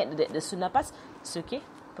parts of the niyat, the sunnah parts. It's okay,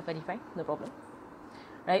 perfectly fine, no problem.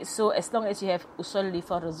 Right? So as long as you have usalli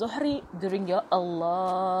farz zuhri during your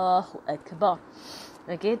Allahu Akbar.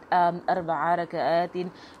 Okay, 4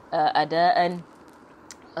 raka'atin adaan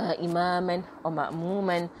imaman or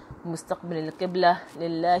ma'muman mustaqbil al-qiblah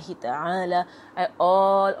lillahi ta'ala.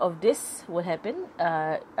 All of this will happen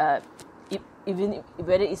even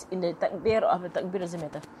whether it's in the takbir or after takbir, doesn't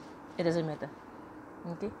matter. It doesn't matter.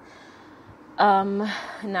 Okay.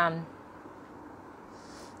 Naam.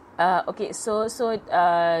 Okay, so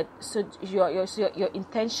your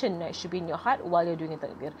intention should be in your heart while you're doing a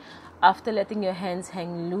takbir. After letting your hands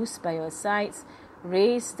hang loose by your sides,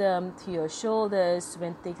 raise them to your shoulders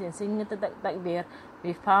when taking and singing the takbir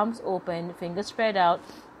with palms open, fingers spread out.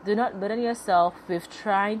 Do not burden yourself with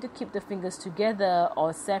trying to keep the fingers together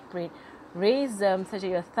or separate. Raise them such that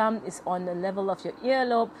your thumb is on the level of your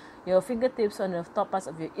earlobe, your fingertips on the top parts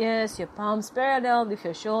of your ears, your palms parallel with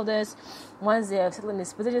your shoulders. Once they have settled in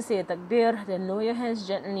this position, say a takbir, then lower your hands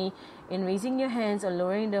gently. In raising your hands or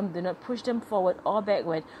lowering them, do not push them forward or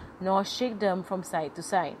backward, nor shake them from side to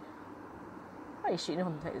side. Why shake them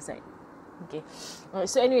from side to side? Okay. Alright,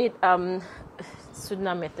 so anyway,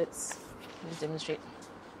 sunnah methods. Let's demonstrate.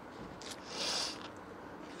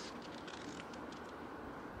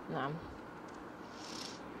 Naam.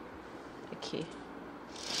 Okay.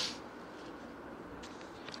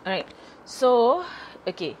 Alright. So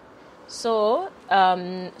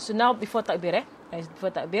now before takbir,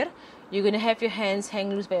 you're gonna have your hands hang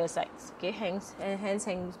loose by your sides. Okay, hands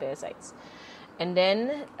hang loose by your sides. And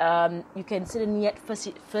then you can say the niyat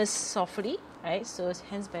first softly, right? So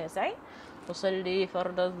hands by your side. أصلي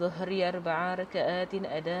فرض الظهر 4 ركعات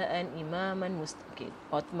أداء إماما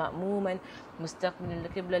مأموما مستقبل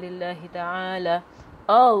القبلة لله تعالى.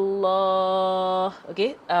 Allah.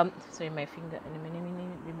 Okay. Sorry, my finger. Let me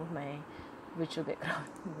remove my virtual background.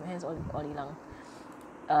 My hands all hilang.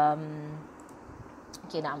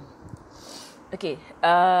 Okay, now. Okay.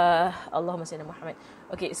 Allahumma salli Muhammad.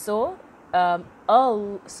 Okay, so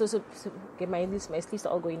okay, my sleeves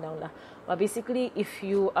are all going down lah. But basically, if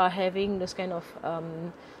you are having those kind of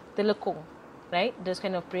telekung, right, those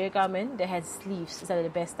kind of prayer garment that has sleeves, these are the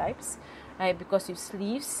best types, right? Because with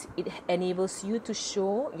sleeves, it enables you to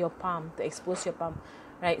show your palm, to expose your palm,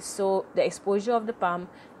 right? So the exposure of the palm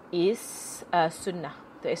is sunnah.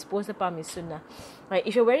 To expose the palm is sunnah, right?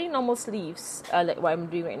 If you're wearing normal sleeves, like what I'm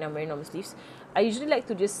doing right now, I'm wearing normal sleeves. I usually like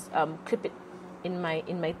to just clip it in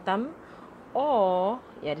my thumb. Or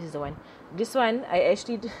this is the one. This one I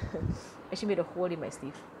actually actually made a hole in my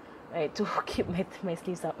sleeve, right, to keep my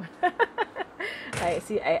sleeves up.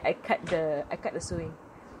 I cut the sewing.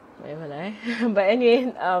 Whatever lah. But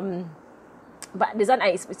anyway, but this one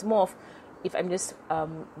it's more of if I'm just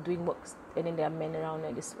doing works and then there are men around,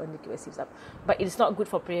 I just want to keep my sleeves up. But it's not good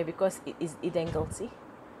for prayer because it dangles. See,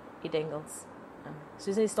 it dangles.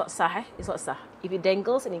 So it's not sah. It's not sah. If it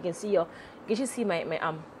dangles and you can just see my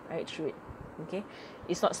arm right through it. Okay,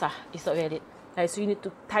 it's not sah. It's not valid. Right, so you need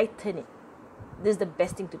to tighten it. This is the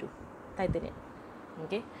best thing to do. Tighten it.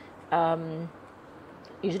 Okay.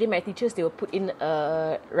 Usually my teachers, they will put in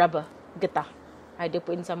rubber getah. They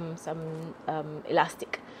put in some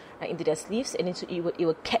elastic into their sleeves, and then so it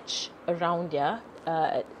will catch around their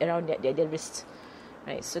wrist.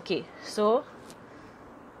 Right. So okay. So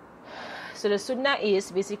the sunnah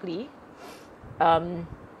is basically the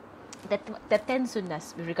 10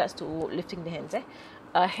 sunnahs with regards to lifting the hands.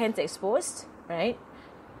 Hands exposed, right?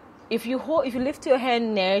 If you lift your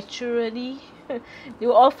hand naturally, they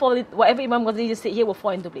will all fall. Whatever Imam Ghazali just said here will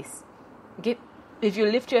fall into place. Okay, if you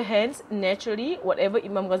lift your hands naturally, whatever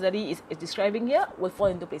Imam Ghazali is describing here will fall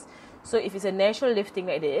into place. So if it's a natural lifting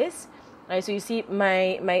like this, right? So you see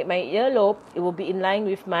my earlobe, it will be in line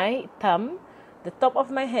with my thumb. The top of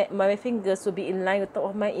my fingers will be in line with the top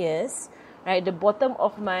of my ears. Right, the bottom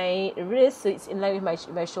of my wrist, so it's in line with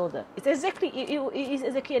my shoulder. It's exactly it is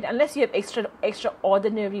exactly, unless you have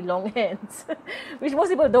extraordinary long hands, which most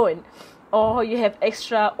people don't, or you have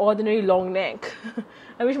extraordinary long neck,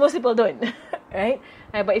 which most people don't, right?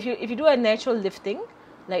 But if you do a natural lifting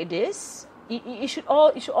like this, it should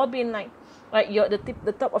all be in line. Right,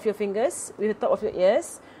 the top of your fingers with the top of your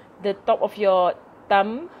ears, the top of your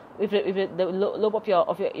thumb with the lobe of your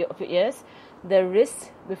ears, the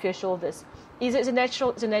wrist with your shoulders. It's a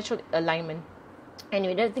natural alignment.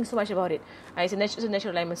 Anyway, don't think so much about it. It's a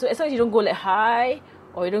natural alignment. So as long as you don't go like high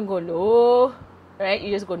or you don't go low, right?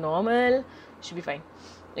 You just go normal, you should be fine.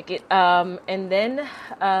 Okay. And then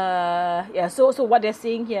So what they're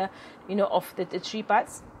saying here, of the 3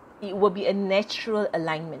 parts, it will be a natural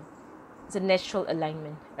alignment. It's a natural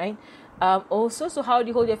alignment, right? Also, so how do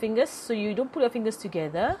you hold your fingers? So you don't put your fingers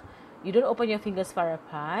together. You don't open your fingers far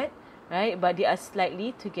apart. Right, but they are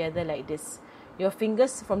slightly together like this. Your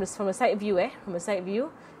fingers from the side view, from the side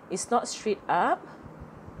view, it's not straight up,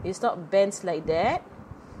 it's not bent like that,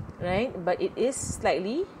 right? But it is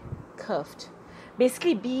slightly curved.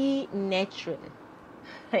 Basically, be natural.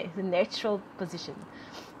 Right, it's a natural position.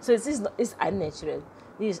 So it's unnatural.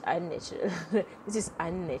 This is unnatural. This is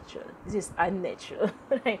unnatural. This is unnatural.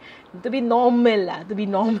 Right? To be normal lah. To be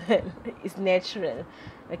normal. It's natural.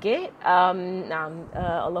 Okay.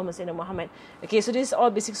 Allahumma sayyidina Muhammad. Okay. So this is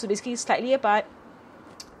all basic. So basically, slightly apart,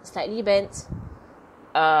 slightly bent,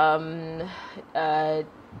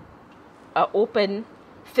 open,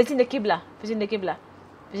 facing the qibla.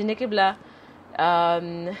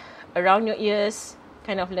 Around your ears,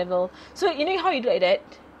 kind of level. So you know how you do like that?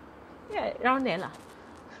 Yeah, around there lah.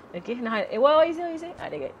 Okay, now what is it?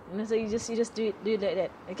 So you just do it like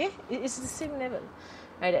that. Okay, it's the same level,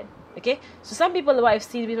 like that. Okay, so some people, what I've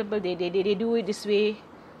seen people, they do it this way,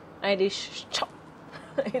 right? They chop,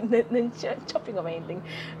 and then chopping or anything,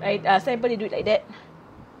 right? Some people they do it like that.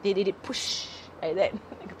 They push like that,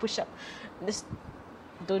 like push up. Just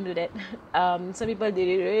don't do that. Some people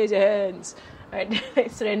they raise your hands, right?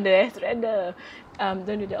 surrender.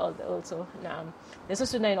 Don't do that also. There's no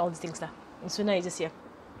sunnah in all these things lah. Sunnah is just here.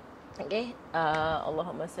 Okay,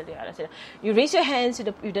 Allahumma salli ala sayyidina. You raise your hands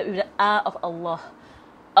with the ah of Allah.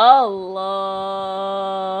 Allah.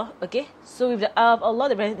 Okay, so with the ah of Allah,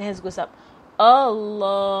 the hands goes up.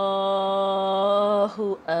 Allahu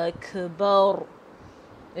Akbar.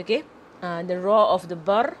 Okay, the raw of the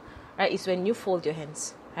bar, right, is when you fold your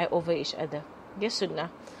hands right over each other. Yes, sunnah.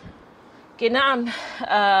 Okay, now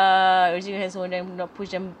raising your hands over them, not push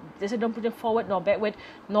them. They say don't push them forward nor backward,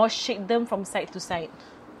 nor shake them from side to side.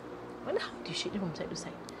 I wonder how do you shake them from side to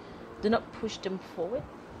side? Do not push them forward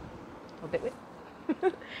or backward.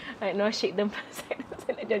 Right, nor shake them from side to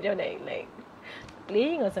side like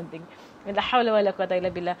playing or something. La hawla wa la quwwata illa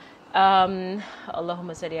billah.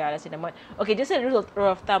 Allahumma salli ala sayyidina Muhammad. Okay, just a rule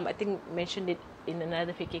of thumb. I think mentioned it in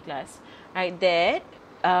another fiqh class. Right, that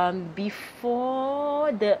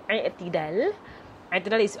before the i'tidal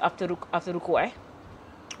is after ruku'.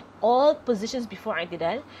 All positions before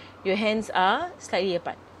i'tidal, your hands are slightly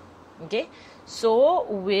apart. Okay, so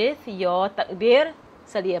with your takbir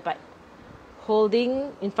slightly apart,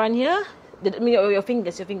 holding in front here, your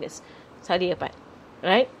fingers slightly apart,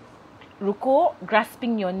 right? Ruku',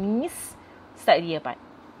 grasping your knees slightly apart.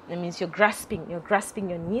 That means you're grasping your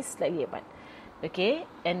knees slightly apart. Okay,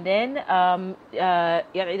 and then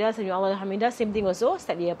i'tidal, sami Allah alhamdulillah, same thing also,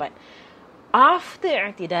 slightly apart. After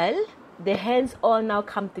i'tidal, the hands all now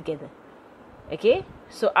come together. Okay,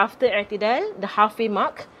 so after i'tidal, the halfway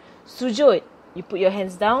mark, sujud, you put your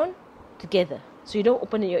hands down together. So you don't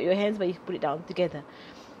open your hands, but you put it down together.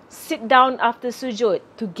 Sit down after sujud,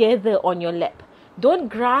 together on your lap. Don't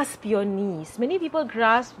grasp your knees. Many people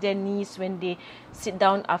grasp their knees when they sit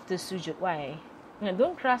down after sujud. Why?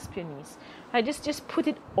 Don't grasp your knees. Just put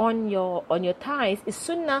it on your thighs. It's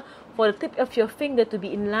sunnah for the tip of your finger to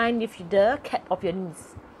be in line with the cap of your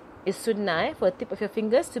knees. It's sunnah for the tip of your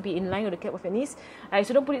fingers to be in line with the cap of your knees.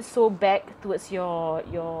 So don't put it so back towards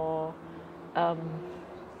your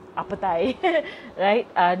upper thigh,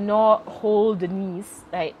 right? Nor hold the knees,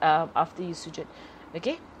 right? After you sujud.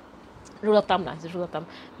 Okay. Rule of thumb lah. It's a rule of thumb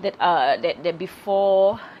that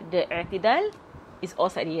before the i'tidal is all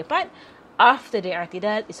slightly apart. After the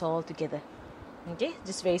i'tidal, it's all together. Okay,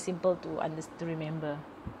 just very simple to remember.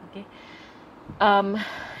 Okay.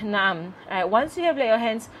 Naam. Right. Once you have let your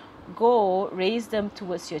hands go, raise them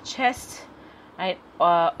towards your chest. Right.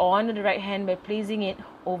 On the right hand by placing it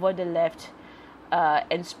over the left.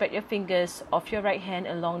 And spread your fingers of your right hand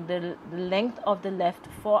along the length of the left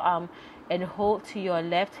forearm, and hold to your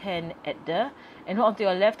left hand at the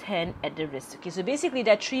wrist. Okay, so basically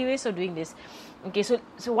there are 3 ways of doing this. Okay, so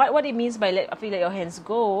what it means by after you let your hands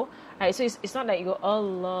go, right? So it's not like you go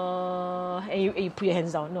Allah and you put your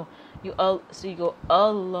hands down. No, you go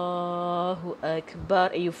Allahu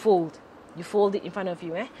Akbar and you fold it in front of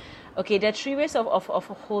you. Okay, there are 3 ways of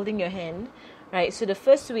holding your hand. Right, so the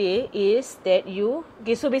first way is that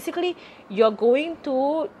so basically you're going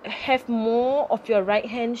to have more of your right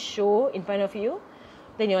hand show in front of you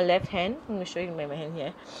than your left hand. I'm going to show you my hand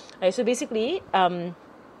here. Right, so basically,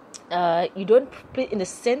 you don't put it in the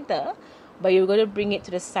center, but you're going to bring it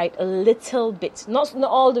to the side a little bit. Not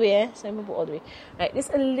all the way, so I'm going to put all the way. Right,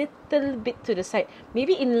 just a little bit to the side.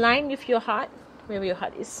 Maybe in line with your heart, wherever your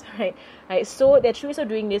heart is. Right, so there are 3 ways of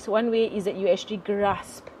doing this. One way is that you actually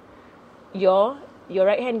grasp. Your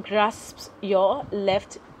right hand grasps your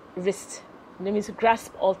left wrist. That means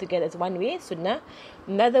grasp all together. It's one way, sunnah.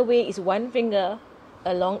 Another way is 1 finger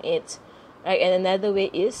along it, right? And another way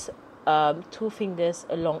is 2 fingers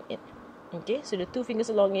along it. Okay, so the 2 fingers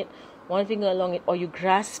along it, 1 finger along it, or you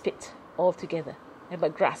grasp it all together. Right?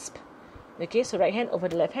 But grasp. Okay, so right hand over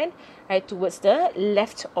the left hand, right, towards the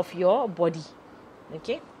left of your body.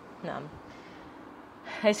 Okay, now.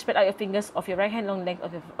 Spread out your fingers of your right hand along the length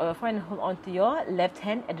of your forearm and hold on to your left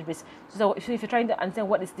hand at the wrist. So if you're trying to understand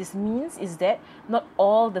what this means, is that not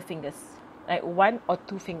all the fingers, right? 1 or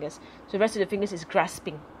 2 fingers. So the rest of the fingers is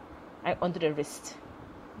grasping, right, onto the wrist.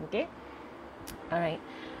 Okay? Alright.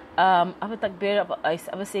 After takbir, I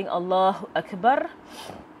was saying Allahu Akbar.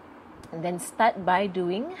 And then start by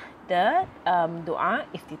doing the dua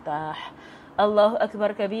iftitah. الله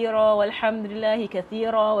أكبر كبيرا والحمد لله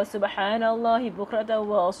كثيرا وسبحان الله بكرة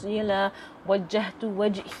وأصيلا وجهت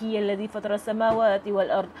وجهي الذي فطر السماوات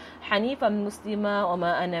والأرض حنيفا مسلما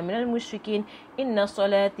وما أنا من المشركين إن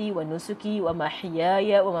صلاتي ونسكي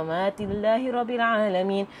ومحياي ومماتي لله رب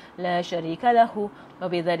العالمين لا شريك له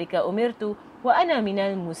وبذلك أمرت وأنا من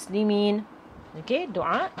المسلمين. Okay,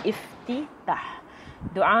 دعاء افتتاح.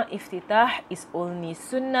 Dua iftitah is only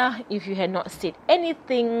sunnah if you had not said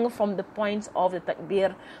anything from the points of the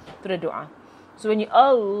takbir to the dua. So when you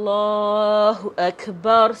Allahu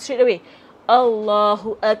Akbar, straight away,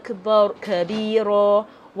 Allahu Akbar kabira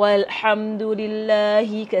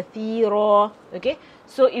walhamdulillahi kathira. Okay,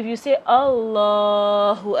 so if you say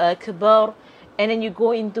Allahu Akbar and then you go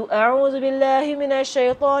into A'udhu billahi minash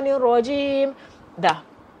shaitanir rajim,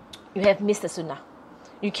 you have missed the sunnah.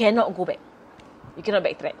 You cannot go back. You cannot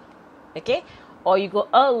backtrack. Okay? Or you go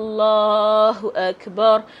Allahu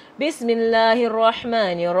Akbar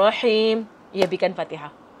Bismillahirrahmanirrahim. You have begun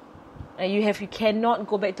Fatihah. You cannot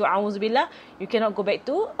go back to A'udzubillah. You cannot go back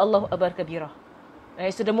to Allahu Akbar Kabira.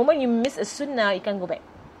 Right? So the moment you miss a sunnah, you can't go back.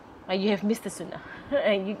 You have missed the sunnah.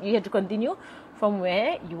 You have to continue from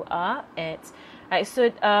where you are at. Right,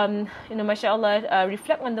 so mashallah,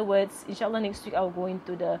 reflect on the words. Inshallah, next week I'll go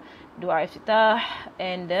into the dua iftitah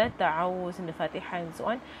and the ta'awuz and the Fatiha and so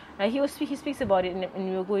on. He speaks about it,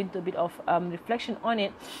 and we'll go into a bit of reflection on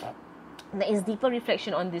it. There is deeper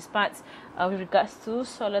reflection on these parts with regards to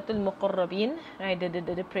Salatul Muqarrabin, right?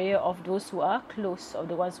 The prayer of those who are close, of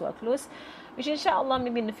the ones who are close. Which inshallah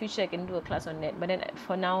maybe in the future I can do a class on that, but then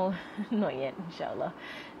for now not yet, inshallah.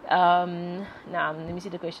 Now let me see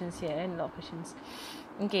the questions here, a lot of questions.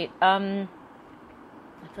 Okay,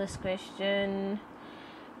 first question.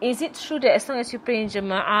 Is it true that as long as you pray in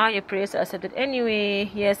Jama'ah, your prayers are accepted anyway?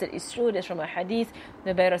 Yes, that is true. That's from a hadith.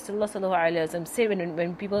 The Rasulullah sallallahu alaihi wasallam said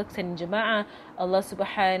when people stand in Jama'ah, Allah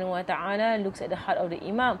subhanahu wa ta'ala looks at the heart of the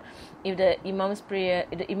Imam. If the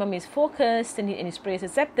Imam is focused and his prayer is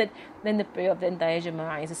accepted, then the prayer of the entire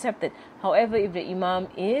Jama'ah is accepted. However, if the Imam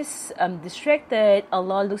is distracted,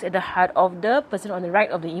 Allah looks at the heart of the person on the right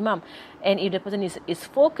of the Imam. And if the person is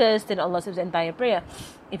focused, then Allah accepts the entire prayer.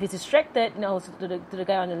 If he's distracted, then Allah to the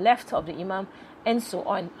guy on the left of the Imam, and so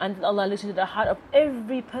on, until Allah looks into the heart of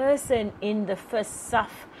every person in the first saf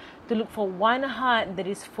to look for one heart that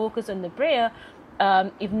is focused on the prayer.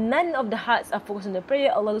 If none of the hearts are focused on the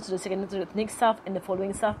prayer, Allah looks to the second, to the next saf, and the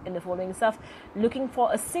following saf, and the following saf, looking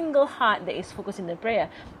for a single heart that is focused in the prayer.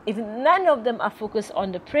 If none of them are focused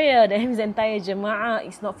on the prayer, then his entire jama'ah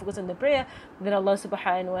is not focused on the prayer, then Allah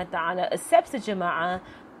subhanahu wa ta'ala accepts the jama'ah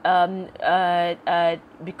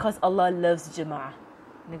because Allah loves jama'ah.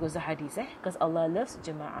 There goes the hadith, because Allah loves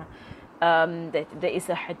jama'ah. There is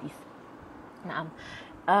a hadith. Naam.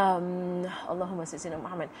 Allahumma salli ala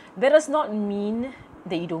Muhammad. That does not mean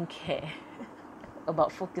that you don't care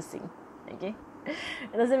about focusing. Okay,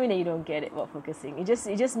 it doesn't mean that you don't care about focusing. It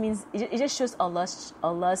just means it just shows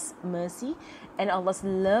Allah's mercy and Allah's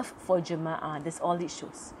love for jama'ah. That's all it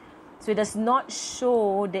shows. So it does not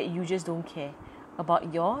show that you just don't care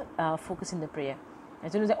about your focus in the prayer.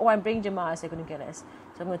 And so you say, oh, I'm praying jama'ah, so I couldn't care less.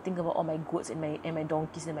 So I'm going to think about all my goats and my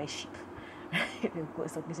donkeys and my sheep.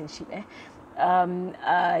 Goats, donkeys, and sheep.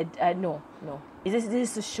 No. This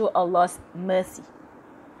is to show Allah's mercy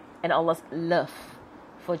and Allah's love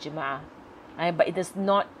for jama'ah. Right? But it does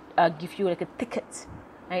not give you like a ticket,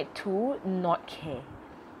 right, to not care.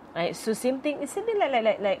 Right? So same thing. It's something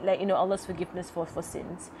like Allah's forgiveness for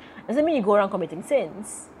sins. Doesn't mean you go around committing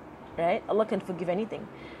sins. Right? Allah can forgive anything.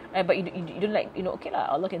 But you don't like, okay lah,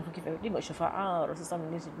 Allah can forgive everything, but shafa'ah or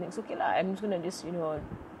something, it's okay lah, I'm just going to just,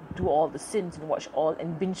 do all the sins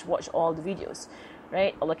and binge watch all the videos,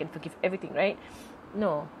 right? Allah can forgive everything, right?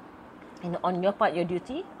 No. On your part, your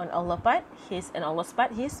duty, on Allah's part,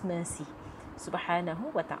 His mercy.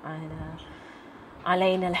 Subhanahu wa ta'ala.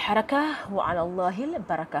 Alayna al-haraka wa ala Allahi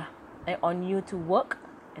al-barakah. On you to work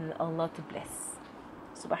and Allah to bless.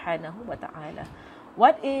 Subhanahu wa ta'ala.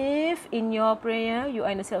 What if in your prayer you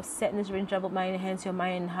are in a state of sadness, or in troubled mind, hence your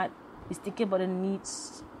mind and heart is thinking about the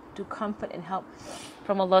needs to comfort and help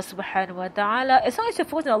from Allah subhanahu wa ta'ala? As long as you're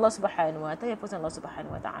focused on Allah subhanahu wa ta'ala, you're focused on Allah subhanahu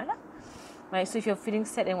wa ta'ala. Right? So if you're feeling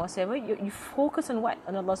sad and whatsoever, you focus on what?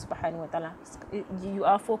 On Allah subhanahu wa ta'ala. You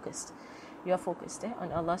are focused. You are focused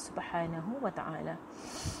on Allah subhanahu wa ta'ala.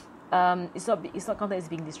 It's not counted as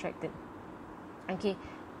being distracted. Okay.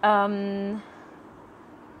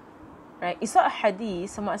 Right, it's not a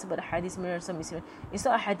hadith. Someone asked about the hadith. It's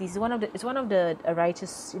not a hadith. It's one of the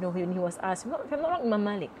righteous. When he was asked, if I'm not wrong, Imam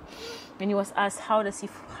Malik, when he was asked how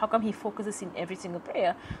come he focuses in every single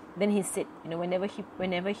prayer, then he said, whenever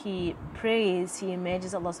he prays, he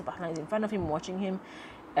imagines Allah subhanahu wa ta'ala is in front of him, watching him.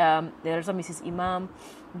 There is his Imam.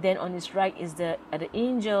 Then on his right is the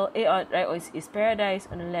angel. Right, or is paradise.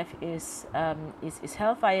 On the left is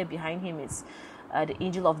hellfire. Behind him is the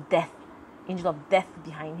angel of death. Angel of death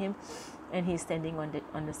behind him, and he's standing on the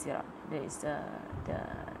sirat. There is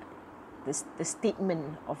the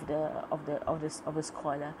statement of the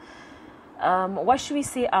scholar. What should we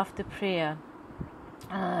say after prayer?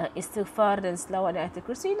 Istighfar and salawat and ayatul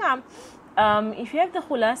kursi. If you have the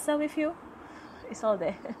khulasa with you, it's all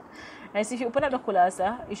there. And so if you open up the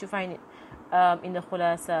khulasa, you should find it. In the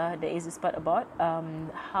khulasa, there is this part about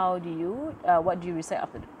what do you recite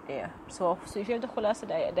after the prayer. So if you have the khulasa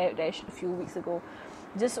that I shared a few weeks ago,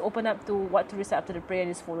 just open up to what to recite after the prayer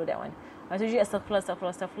and just follow that one. So you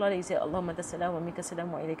astaghfirullah, you say Allahumma anta salam wa minka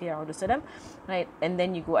salam wa ilayka ya'udu salam, right? And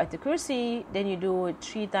then you go at the kursi, then you do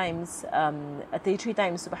 3 times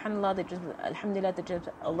subhanallah, alhamdulillah,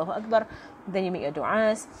 Allahu akbar, then you make your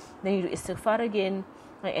du'as, then you do istighfar again,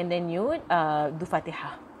 right? And then you do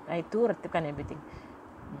Fatiha. To ratibkan everything.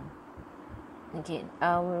 Okay.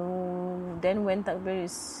 Then when takbir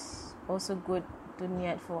is also good to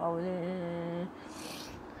niat for our.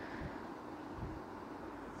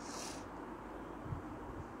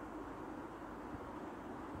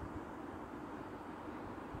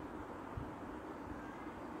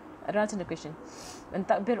 I don't answer the question. When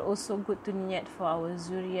takbir also good to niat for our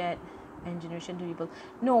zuriyat and generation to people.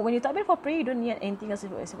 No, when you takbir for prayer, you don't niat anything else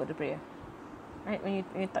except for the prayer. Right, when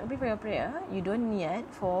you takbir for your prayer, you don't niyat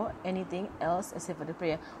for anything else except for the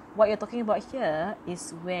prayer. What you're talking about here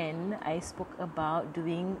is when I spoke about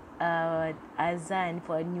doing azan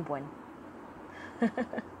for a newborn.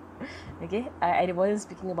 Okay, I wasn't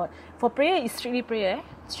speaking about for prayer. It's strictly prayer,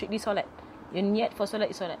 strictly solat. Your niyat for solat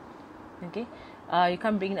is solat. Okay, you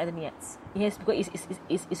can't bring in other niyats. Yes, because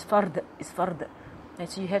it's fard. It's fard. Right,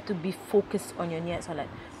 so you have to be focused on your niyat solat.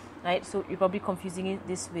 Right, so you're probably confusing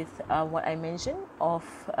this with what I mentioned of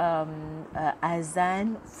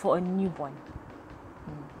azan for a newborn.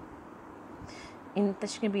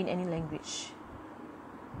 Touch can be in any language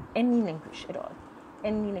at all,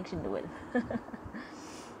 any language in the world.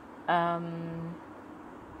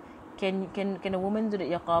 Can a woman do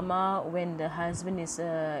the iqamah when the husband is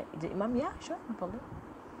the imam? Yeah, sure, no problem.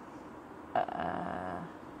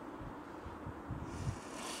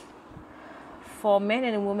 For men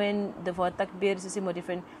and a woman, for takbir is more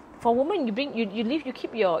different. For women, you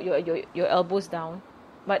keep your elbows down,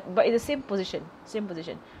 but in the same position,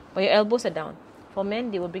 but your elbows are down. For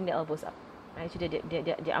men, they will bring their elbows up. Right, so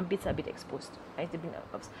their armpits are a bit exposed. Right, they bring their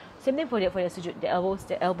elbows. Same thing for their sujood. The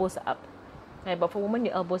elbows are up. Right, but for women,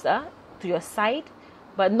 your elbows are to your side,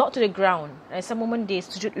 but not to the ground. Right, some women they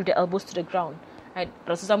sujood with their elbows to the ground. Right,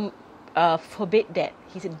 Rasulullah forbade that.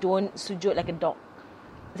 He said, "Don't sujood like a dog."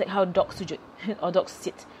 It's like how dogs sujood or dogs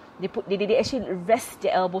sit. They actually rest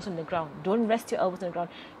their elbows on the ground. Don't rest your elbows on the ground.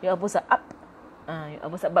 Your elbows are up. Your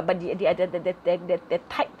elbows are up, but they're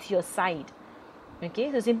tight to your side.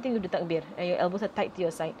 Okay, so same thing with the takbir. Your elbows are tight to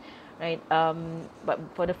your side, right? But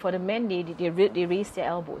for the men, they raise their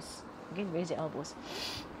elbows. Okay, raise their elbows.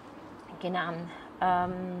 Okay, now,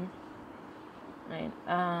 right.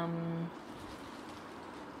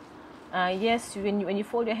 Yes, when you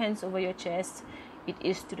fold your hands over your chest, it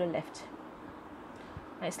is to the left.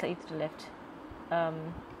 Right, slightly to the left.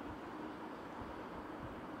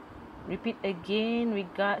 Repeat again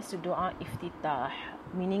regards to dua iftitah,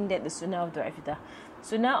 meaning that the sunnah of dua iftitah.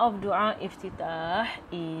 Sunnah of dua iftitah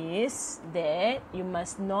is that you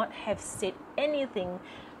must not have said anything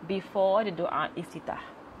before the dua iftitah.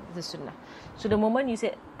 The sunnah. So the moment you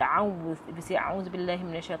said ta'awudh, if you say a'udhu billahi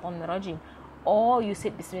minash shaitanir rajim, or you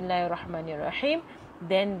said bismillahir rahmanir rahim,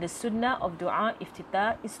 then the sunnah of dua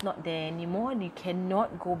iftitah is not there anymore. You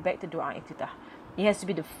cannot go back to dua iftitah. It has to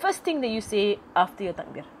be the first thing that you say after your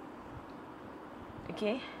takbir.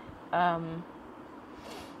 Okay,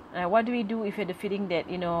 what do we do if you're the feeling that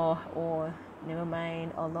never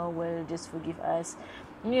mind, Allah will just forgive us?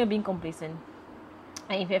 You're being complacent,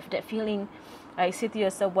 and if you have that feeling, I say to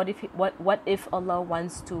yourself, what if Allah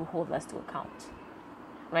wants to hold us to account?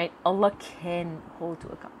 Right, Allah can hold to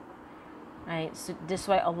account. Right, so that's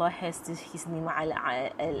why Allah has His name Al-Adil,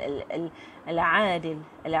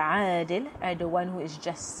 the one who is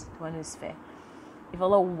just, the one who is fair. If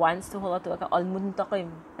Allah wants to hold us to account, Al-Muntaqim,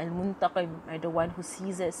 the one who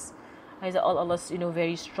sees us. These are all Allah's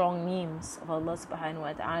very strong names of Allah subhanahu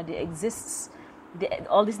wa ta'ala. They exists.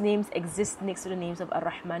 All these names exist next to the names of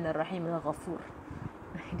Ar-Rahman, Ar-Rahim, Al-Ghafur.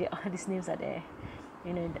 All these names are there.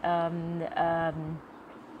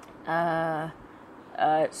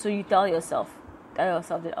 So you tell yourself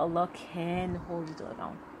that Allah can hold you to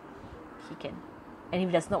account. He can. And if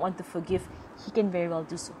He does not want to forgive, He can very well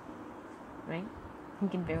do so. Right? He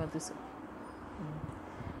can very well do so.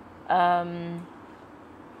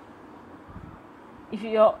 If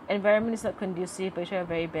your environment is not conducive, but you try your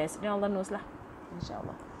very best, then Allah knows lah.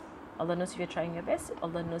 Inshallah. Allah knows if you're trying your best.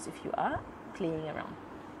 Allah knows if you are playing around.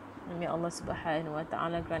 And may Allah subhanahu wa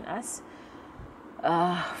ta'ala grant us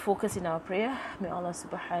focus in our prayer. May Allah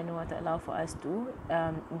subhanahu wa ta'ala allow for us to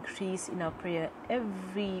increase in our prayer.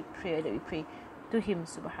 Every prayer that we pray to Him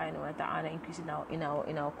subhanahu wa ta'ala, increase in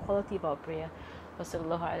our quality of our prayer. وصلى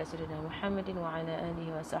الله على سيدنا محمد وعلى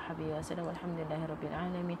آله وصحبه وسلم والحمد لله رب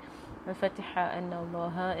العالمين. الفاتحة أن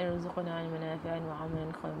الله يرزقنا علما نافعا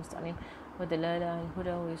وعملا خير مستقيم ودلالة على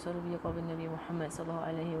الهدى ويصل به قبل النبي محمد صلى الله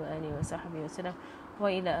عليه وآله وصحبه وسلم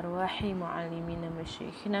وإلى أرواح معلمين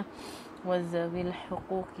مشايخنا وذوي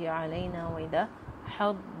الحقوق علينا وإلى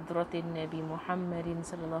حضرة النبي محمد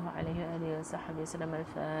صلى الله عليه وآله وصحبه وسلم.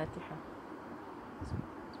 الفاتحة.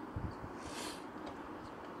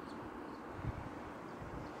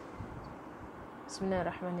 بسم الله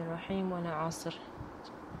الرحمن الرحيم. وأنا عاصر.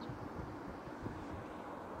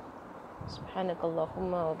 سبحانك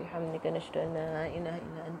اللهم وبحمدك نشهد أن لا إله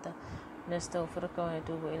إلا أنت نستغفرك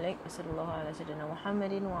ونتوب إليك. وصلى الله على سيدنا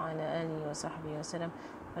محمد وعلى آله وصحبه وسلم.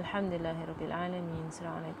 الحمد لله رب العالمين.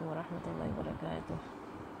 السلام عليكم ورحمة الله وبركاته.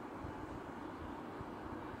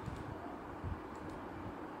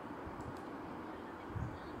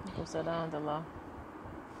 السلام ورحمة الله.